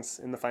some things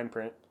in the fine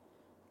print,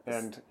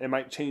 and it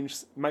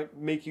might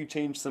make you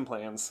change some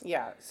plans.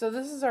 Yeah. So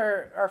this is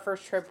our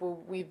first trip.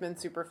 We've been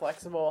super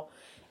flexible.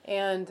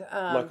 And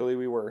luckily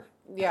we were.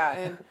 Yeah,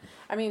 and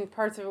I mean,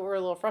 parts of it were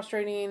a little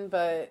frustrating,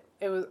 but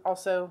it was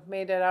also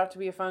made it out to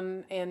be a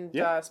fun and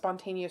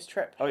spontaneous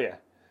trip. Oh yeah,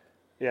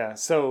 yeah.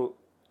 So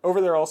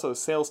over there also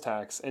sales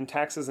tax and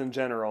taxes in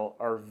general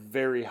are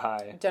very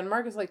high.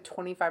 Denmark is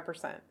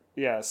 25%.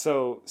 Yeah,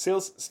 so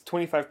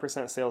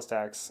 25% sales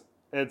tax.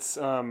 It's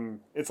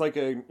like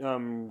a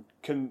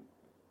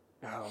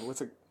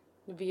what's it?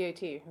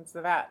 VAT. It's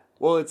the VAT.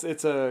 Well,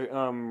 it's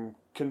a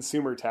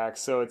consumer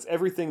tax, so it's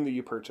everything that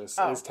you purchase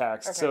is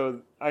taxed. Okay.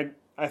 So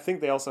I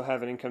think they also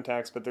have an income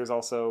tax, but there's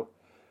also.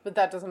 But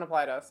that doesn't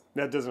apply to us.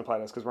 That doesn't apply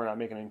to us because we're not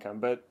making income.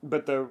 But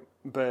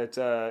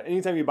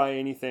anytime you buy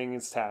anything,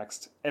 it's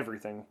taxed.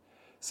 Everything.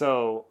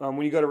 So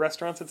when you go to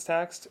restaurants, it's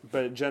taxed,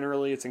 but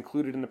generally it's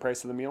included in the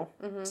price of the meal.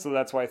 Mm-hmm. So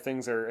that's why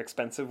things are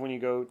expensive when you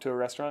go to a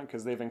restaurant,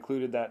 because they've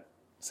included that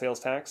sales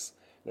tax,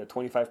 that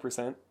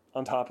 25%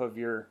 on top of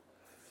your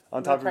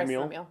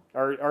meal.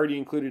 Are already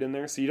included in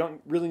there. So you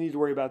don't really need to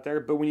worry about there.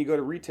 But when you go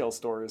to retail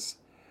stores,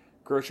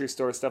 grocery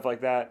stores, stuff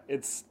like that,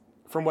 it's,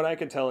 from what I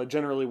could tell, it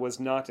generally was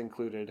not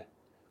included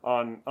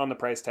on the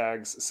price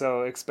tags.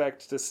 So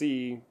expect to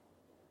see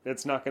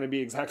it's not going to be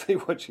exactly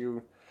what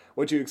you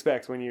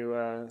expect when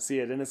you see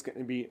it, and it's going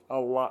to be a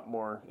lot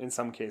more in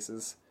some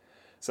cases.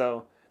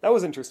 So that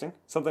was interesting.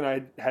 Something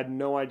I had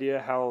no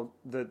idea how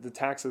the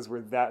taxes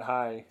were that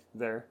high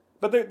there.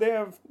 But they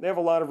have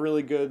a lot of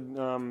really good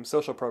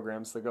social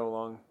programs that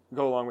go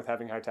along with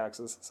having high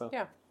taxes. So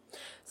yeah.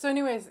 So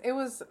anyways, it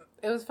was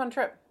a fun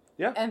trip.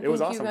 Yeah, and it was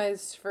awesome. Thank you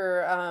guys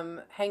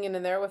for hanging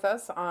in there with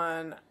us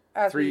on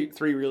three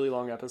really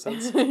long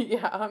episodes.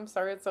 Yeah, I'm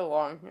sorry it's so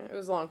long. It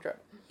was a long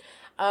trip.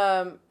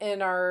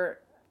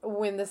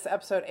 When this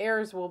episode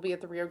airs, we'll be at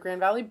the Rio Grande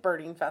Valley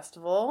Birding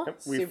Festival.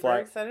 Yep, Super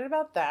excited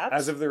about that.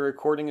 As of the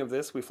recording of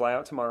this, we fly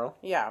out tomorrow.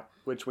 Yeah.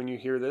 Which, when you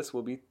hear this,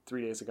 will be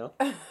 3 days ago.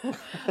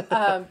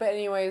 But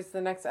anyways, the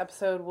next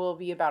episode will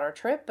be about our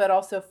trip, but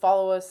also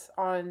follow us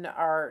on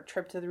our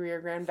trip to the Rio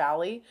Grande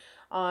Valley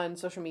on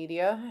social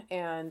media,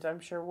 and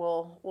I'm sure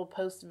we'll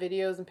post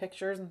videos and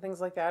pictures and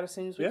things like that as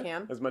soon as we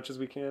can. As much as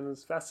we can,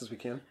 as fast as we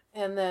can.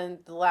 And then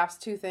the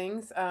last two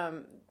things,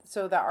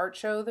 so the art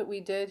show that we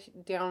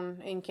did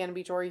down in Cannon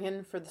Beach,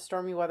 Oregon for the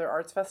Stormy Weather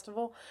Arts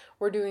Festival,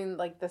 we're doing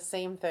the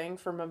same thing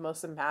for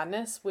Mimosa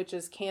Madness, which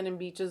is Cannon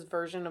Beach's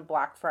version of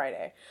Black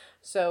Friday.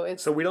 So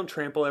we don't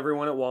trample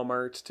everyone at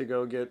Walmart to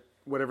go get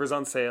whatever's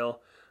on sale.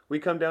 We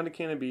come down to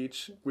Cannon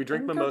Beach, we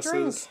drink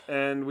mimosas,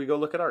 and we go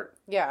look at art.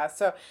 Yeah,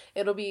 so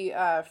it'll be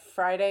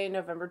Friday,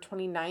 November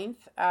 29th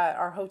at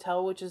our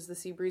hotel, which is the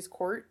Seabreeze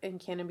Court in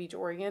Cannon Beach,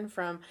 Oregon,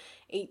 from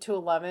 8 to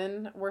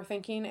 11, we're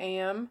thinking,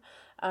 a.m.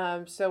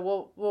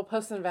 So we'll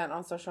post an event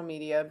on social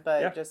media,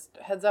 but Yeah. just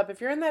heads up,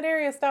 if you're in that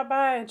area, stop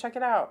by and check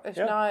it out. If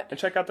not, and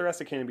check out the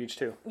rest of Cannon Beach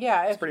too.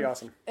 yeah, It's pretty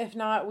awesome. If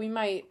not, we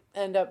might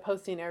end up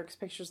posting Eric's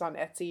pictures on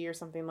Etsy or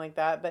something like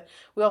that. But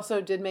we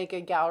also did make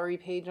a gallery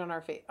page on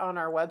our on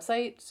our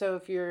website. So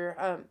if you're,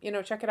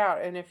 check it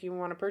out, and if you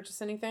want to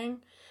purchase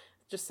anything,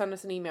 just send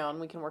us an email and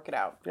we can work it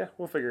out. Yeah,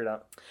 we'll figure it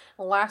out.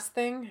 Last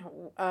thing,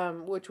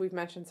 which we've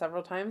mentioned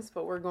several times,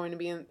 but we're going to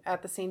be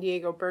at the San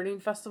Diego Birding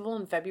Festival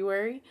in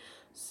February.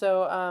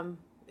 So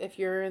if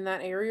you're in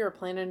that area or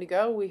planning to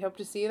go, we hope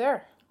to see you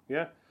there.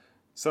 Yeah.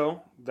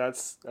 So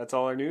that's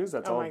all our news.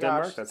 That's all of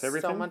Denmark. Gosh, that's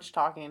everything. So much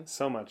talking.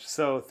 So much.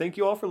 So thank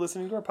you all for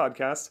listening to our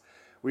podcast.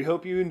 We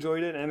hope you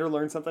enjoyed it and or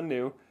learned something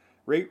new.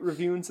 Rate,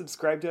 review, and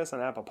subscribe to us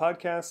on Apple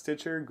Podcasts,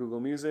 Stitcher, Google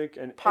Music,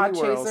 and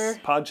anywhere else.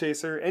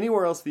 Podchaser,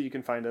 anywhere else that you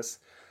can find us.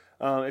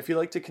 If you'd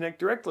like to connect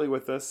directly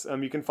with us,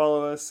 you can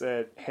follow us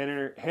at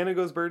Hannah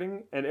Goes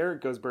Birding and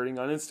Eric Goes Birding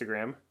on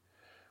Instagram,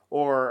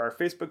 or our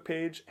Facebook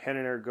page, Hannah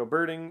and Eric Go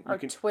Birding. Our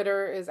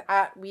Twitter is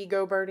at We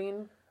Go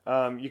Birding.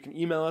 You can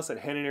email us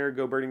at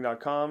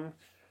hannahanderic.gobirding.com.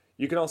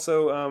 You can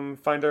also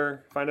find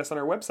us on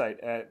our website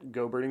at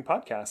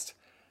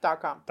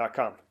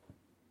gobirdingpodcast.com.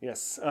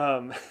 Yes.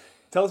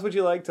 Tell us what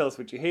you liked. Tell us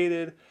what you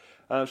hated.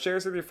 Share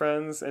us with your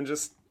friends, and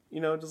just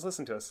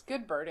listen to us.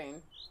 Good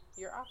birding.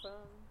 You're awesome.